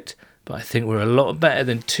perfect, but I think we're a lot better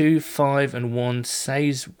than 2-5-1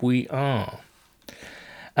 says we are.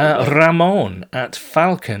 Ramon at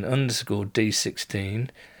Falcon _D16.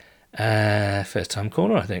 First time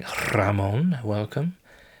caller, I think. Ramon, welcome.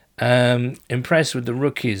 Impressed with the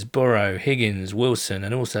rookies, Burrow, Higgins, Wilson,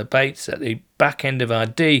 and also Bates at the back end of our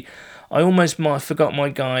D. I almost forgot my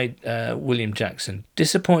guy, William Jackson.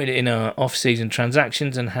 Disappointed in our off-season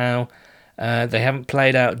transactions and how they haven't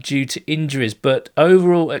played out due to injuries, but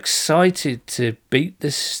overall excited to beat the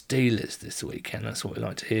Steelers this weekend. That's what we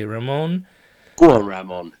like to hear, Ramon. Go on,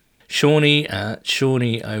 Ramon. Shawnee at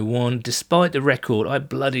Shawnee01. Despite the record, I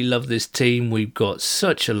bloody love this team. We've got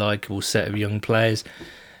such a likeable set of young players,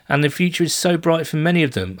 and the future is so bright for many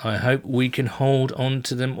of them. I hope we can hold on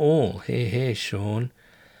to them all. Hear, Sean.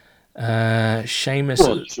 Seamus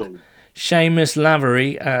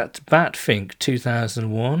Lavery at Batfink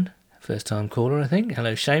 2001. First time caller, I think.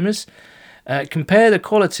 Hello, Seamus. Compare the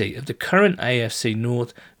quality of the current AFC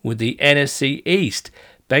North with the NFC East.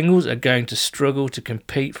 Bengals are going to struggle to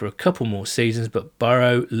compete for a couple more seasons, but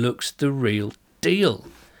Burrow looks the real deal.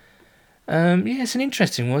 It's an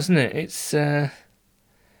interesting one, wasn't it? It's they're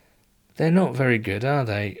not very good, are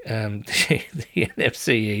they? The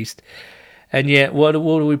NFC East. And yet, what do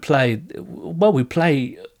we play? Well, we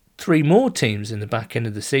play 3 more teams in the back end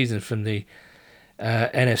of the season from the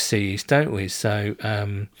NFC East, don't we? So,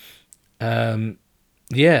 I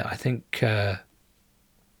think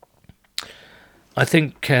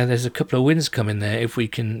there's a couple of wins coming there. If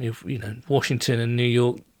Washington and New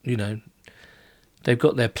York, they've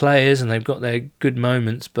got their players and they've got their good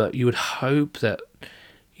moments, but you would hope that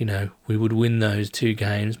we would win those 2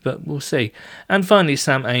 games, but we'll see. And finally,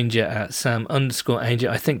 Sam Ainger at Sam _Ainger.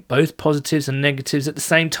 I think both positives and negatives at the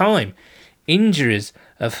same time. Injuries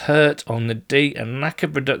have hurt on the D and lack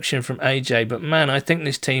of production from AJ, but man, I think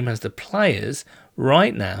this team has the players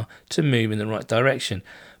right now to move in the right direction.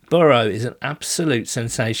 Burrow is an absolute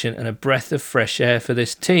sensation and a breath of fresh air for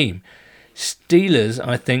this team. Steelers,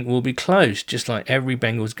 I think, will be close, just like every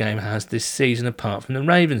Bengals game has this season apart from the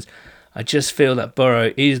Ravens. I just feel that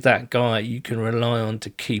Burrow is that guy you can rely on to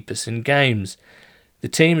keep us in games. The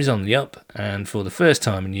team is on the up, and for the first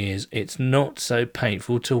time in years, it's not so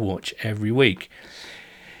painful to watch every week.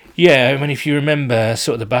 Yeah, I mean, if you remember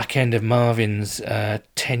sort of the back end of Marvin's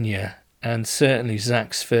tenure, and certainly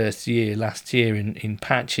Zach's first year last year in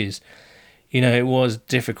patches, it was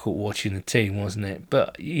difficult watching the team, wasn't it?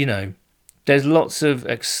 But, there's lots of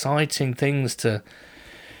exciting things to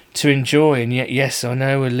enjoy, and yet, yes, I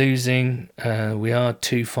know we're losing. We are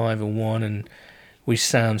 2-5-1, and we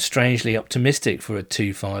sound strangely optimistic for a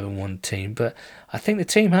 2-5-1 team, but I think the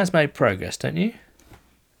team has made progress, don't you?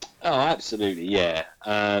 Oh, absolutely, yeah.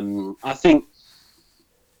 I think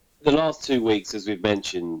the last 2 weeks, as we've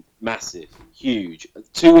mentioned, massive, huge.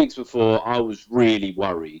 2 weeks before, I was really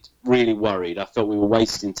worried. I felt we were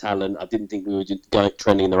wasting talent. I didn't think we were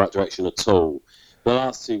trending in the right direction at all. The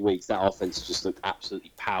last 2 weeks, that offense just looked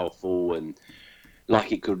absolutely powerful and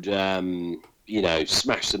like it could,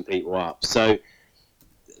 smash some people up. So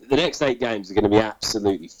the next 8 games are going to be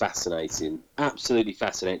absolutely fascinating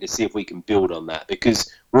to see if we can build on that,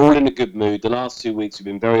 because we're all in a good mood. The last 2 weeks we've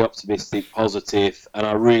been very optimistic, positive, and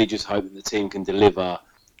I really just hope that the team can deliver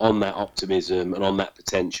on that optimism and on that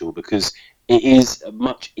potential, because it is a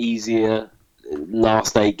much easier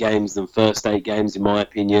last 8 games than first 8 games, in my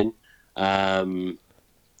opinion.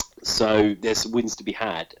 So there's some wins to be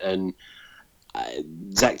had, and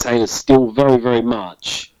Zach Taylor still very, very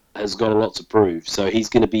much has got a lot to prove. So he's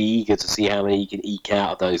going to be eager to see how many he can eke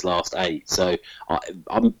out of those last 8. So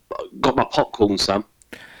I'm got my popcorn, Sam.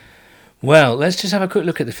 Well, let's just have a quick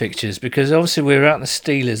look at the fixtures, because obviously we're at the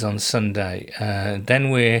Steelers on Sunday.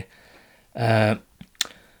 Then we're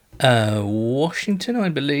Washington, I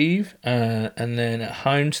believe, and then at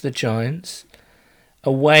home to the Giants,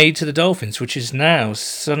 away to the Dolphins, which is now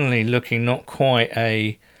suddenly looking not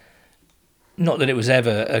that it was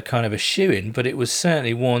ever a kind of a shoo-in, but it was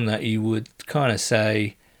certainly one that you would kind of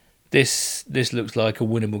say, this looks like a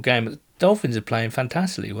winnable game. But the Dolphins are playing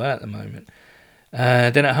fantastically well at the moment.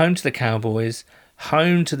 Then at home to the Cowboys,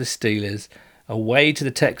 home to the Steelers, away to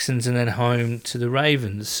the Texans, and then home to the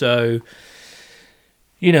Ravens. So,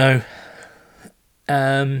 I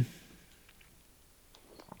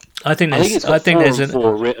think it's got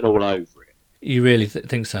 4 written all over it. You really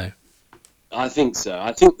think so? I think so.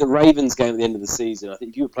 I think the Ravens game at the end of the season, I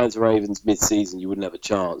think if you were playing the Ravens mid-season, you wouldn't have a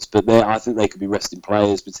chance. But I think they could be resting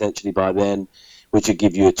players potentially by then, which would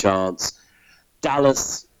give you a chance.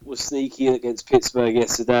 Dallas was sneaky against Pittsburgh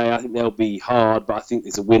yesterday. I think they'll be hard, but I think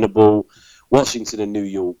it's a winnable. Washington and New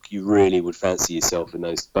York, you really would fancy yourself in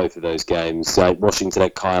both of those games. So Washington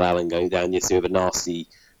had Kyle Allen going down yesterday with a nasty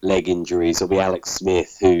leg injury. So it'll be Alex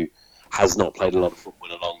Smith, who has not played a lot of football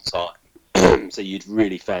in a long time. So you'd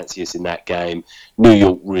really fancy us in that game. New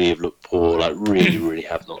York really have looked poor, really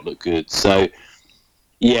have not looked good. So,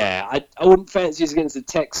 yeah, I wouldn't fancy us against the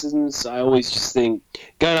Texans. I always just think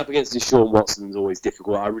going up against Deshaun Watson is always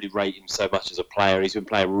difficult. I really rate him so much as a player. He's been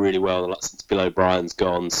playing really well since Bill O'Brien's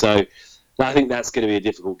gone. So I think that's going to be a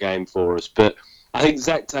difficult game for us. But I think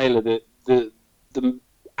Zach Taylor, the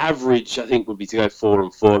average, I think, would be to go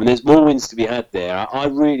 4-4. I mean, there's more wins to be had there. I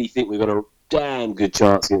really think we've got a damn good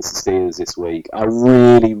chance against the Steelers this week. I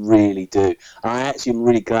really, really do. I actually am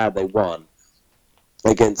really glad they won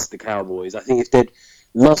against the Cowboys. I think if they'd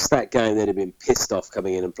lost that game, they'd have been pissed off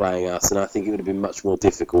coming in and playing us, and I think it would have been much more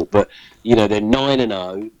difficult. But, they're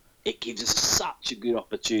 9-0. It gives us such a good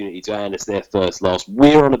opportunity to hand us their first loss.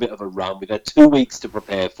 We're on a bit of a run. We've had 2 weeks to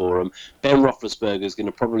prepare for them. Ben Roethlisberger is going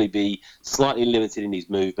to probably be slightly limited in his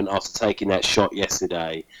movement after taking that shot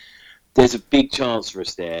yesterday. There's a big chance for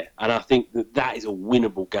us there, and I think that is a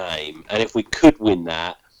winnable game. And if we could win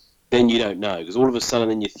that, then you don't know, because all of a sudden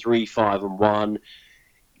then you're 3-5-1.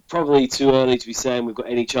 Probably too early to be saying we've got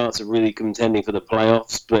any chance of really contending for the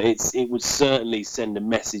playoffs, but it would certainly send a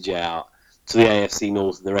message out to the AFC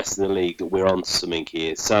North and the rest of the league that we're on to something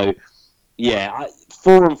here. So, yeah,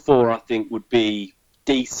 4-4 I think would be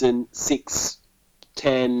decent.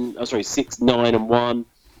 6-9-1.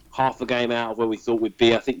 Half a game out of where we thought we'd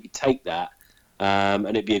be. I think you'd take that, and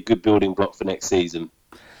it'd be a good building block for next season.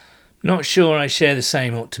 Not sure I share the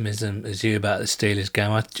same optimism as you about the Steelers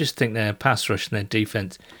game. I just think their pass rush and their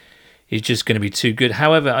defense is just going to be too good.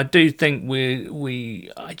 However, I do think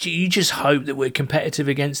you just hope that we're competitive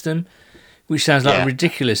against them, which sounds like a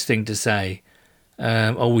ridiculous thing to say.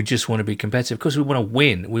 We just want to be competitive. Of course, we want to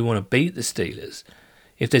win. We want to beat the Steelers.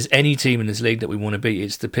 If there's any team in this league that we want to beat,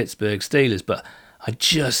 it's the Pittsburgh Steelers. But I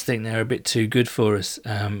just think they're a bit too good for us,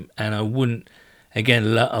 and I wouldn't.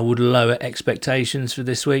 Again, I would lower expectations for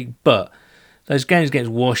this week, but those games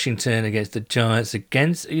against Washington, against the Giants,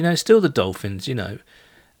 against still the Dolphins, could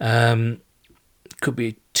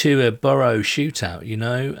be a Burrow shootout,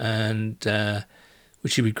 and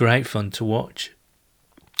which would be great fun to watch.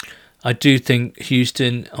 I do think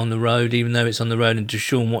Houston on the road, even though it's on the road, and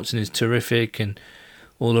Deshaun Watson is terrific, and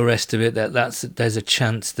all the rest of it, there's a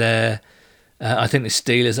chance there. I think the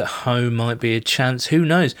Steelers at home might be a chance. Who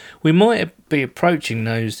knows? We might be approaching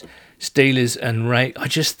those Steelers and Ravens. I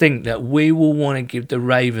just think that we will want to give the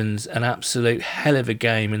Ravens an absolute hell of a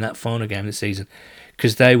game in that final game of the season,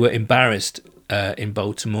 because they were embarrassed in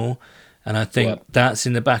Baltimore, and I think that's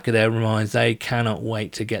in the back of their minds. They cannot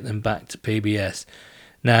wait to get them back to PBS.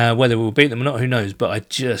 Now, whether we'll beat them or not, who knows? But I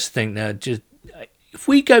just think that if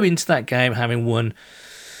we go into that game having won.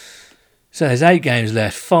 So there's 8 games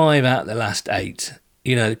left, 5 out of the last 8.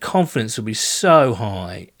 The confidence will be so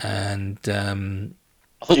high, and I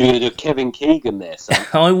thought you were going to do a Kevin Keegan there, son.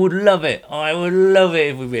 I would love it.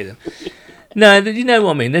 If we beat them. No, you know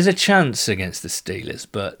what I mean. There's a chance against the Steelers,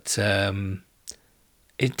 but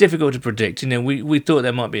it's difficult to predict. We thought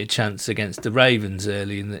there might be a chance against the Ravens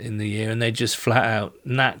early in the year, and they just flat out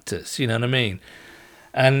knacked us. You know what I mean?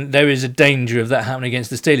 And there is a danger of that happening against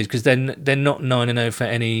the Steelers, because they're not 9-0 for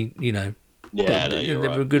any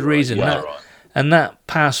for a good reason. Right. And that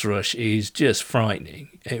pass rush is just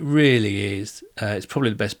frightening. It really is. It's probably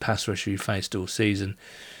the best pass rush we've faced all season.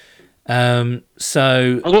 So I'm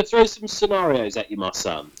going to throw some scenarios at you, my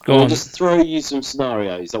son. Go I'll on. just throw you some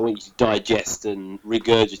scenarios. I want you to digest and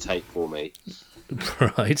regurgitate for me.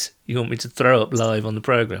 right, you want me to throw up live on the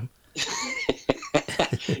program?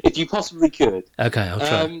 If you possibly could. Okay, I'll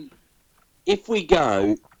try. If we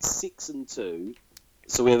go 6-2,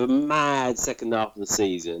 so we have a mad second half of the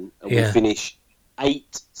season, and Yeah. we finish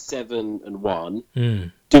 8-7-1,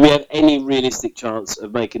 Mm. do we have any realistic chance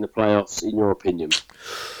of making the playoffs, in your opinion?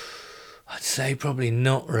 I'd say probably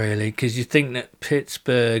not really, because you think that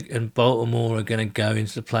Pittsburgh and Baltimore are going to go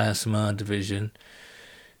into the playoffs from our division.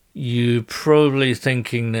 You're probably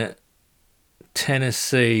thinking that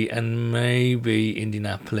Tennessee and maybe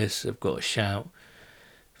Indianapolis have got a shout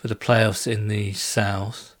for the playoffs in the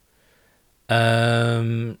South.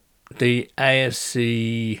 The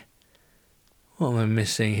AFC, what am I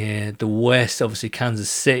missing here? The West, obviously Kansas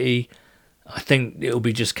City. I think it'll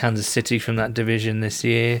be just Kansas City from that division this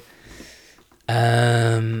year.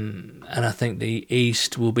 And I think the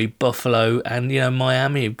East will be Buffalo and,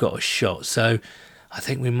 Miami have got a shot. So I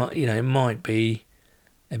think we might, it might be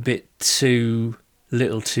a bit too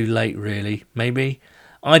little too late, really. Maybe.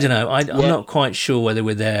 I don't know. I'm not quite sure whether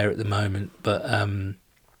we're there at the moment, but...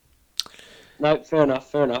 No, fair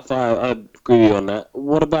enough. I agree with you on that.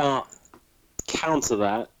 What about counter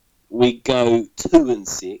that? We go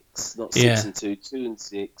 2-6, not 6-2,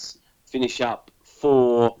 2-6. Finish up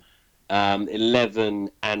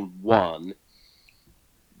 4-11-1.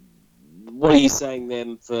 What are you saying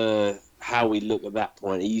then for how we look at that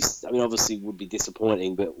point? Obviously it would be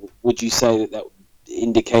disappointing, but would you say that would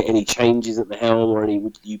indicate any changes at the helm, or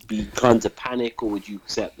would you be inclined to panic, or would you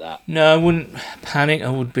accept that? No, I wouldn't panic.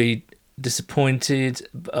 I would be disappointed,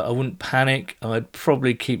 but I wouldn't panic. I'd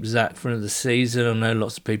probably keep Zach for another season. I know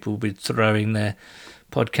lots of people will be throwing their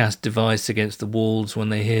podcast device against the walls when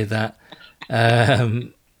they hear that.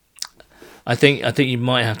 I think you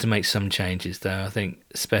might have to make some changes though. I think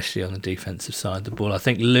especially on the defensive side of the ball. I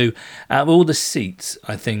think Lou, out of all the seats,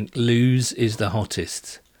 I think Lou's is the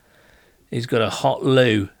hottest. He's got a hot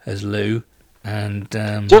Lou as Lou. And do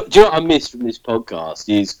you know what I missed from this podcast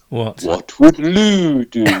is what would Lou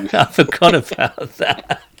do? I forgot about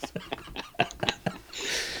that.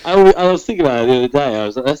 I was thinking about it the other day. I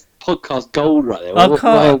was like, that's podcast gold right there.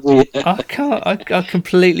 I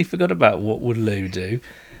completely forgot about what would Lou do.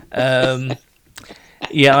 Yeah,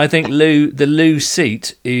 I think the Lou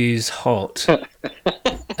seat is hot.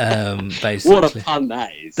 Basically, what a pun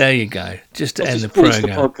that is. There you go. Just to end the finish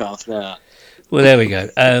program. The podcast now. Well, there we go.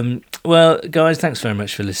 Well, guys, thanks very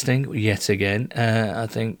much for listening yet again. I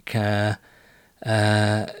think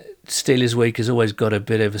Steelers Week has always got a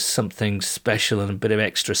bit of something special and a bit of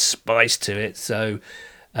extra spice to it. So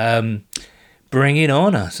bring it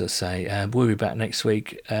on, as I say. We'll be back next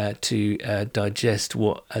week to digest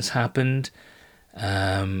what has happened.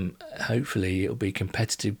 Hopefully it'll be a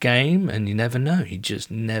competitive game, and you never know. You just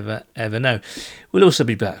never, ever know. We'll also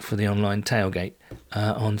be back for the online tailgate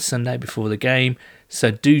on Sunday before the game. So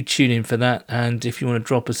do tune in for that. And if you want to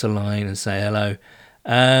drop us a line and say hello,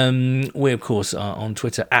 we, of course, are on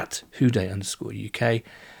Twitter at @Houday_UK,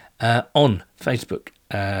 on Facebook,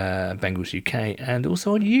 Bengals UK, and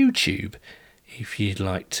also on YouTube, if you'd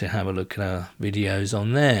like to have a look at our videos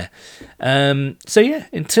on there. So, yeah,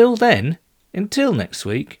 until next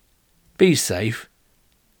week, be safe.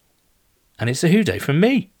 And it's a Houday from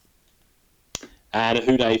me. And a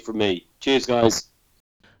Houday from me. Cheers, guys.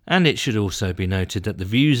 And it should also be noted that the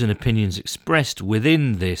views and opinions expressed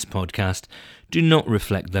within this podcast do not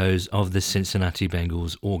reflect those of the Cincinnati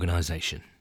Bengals organisation.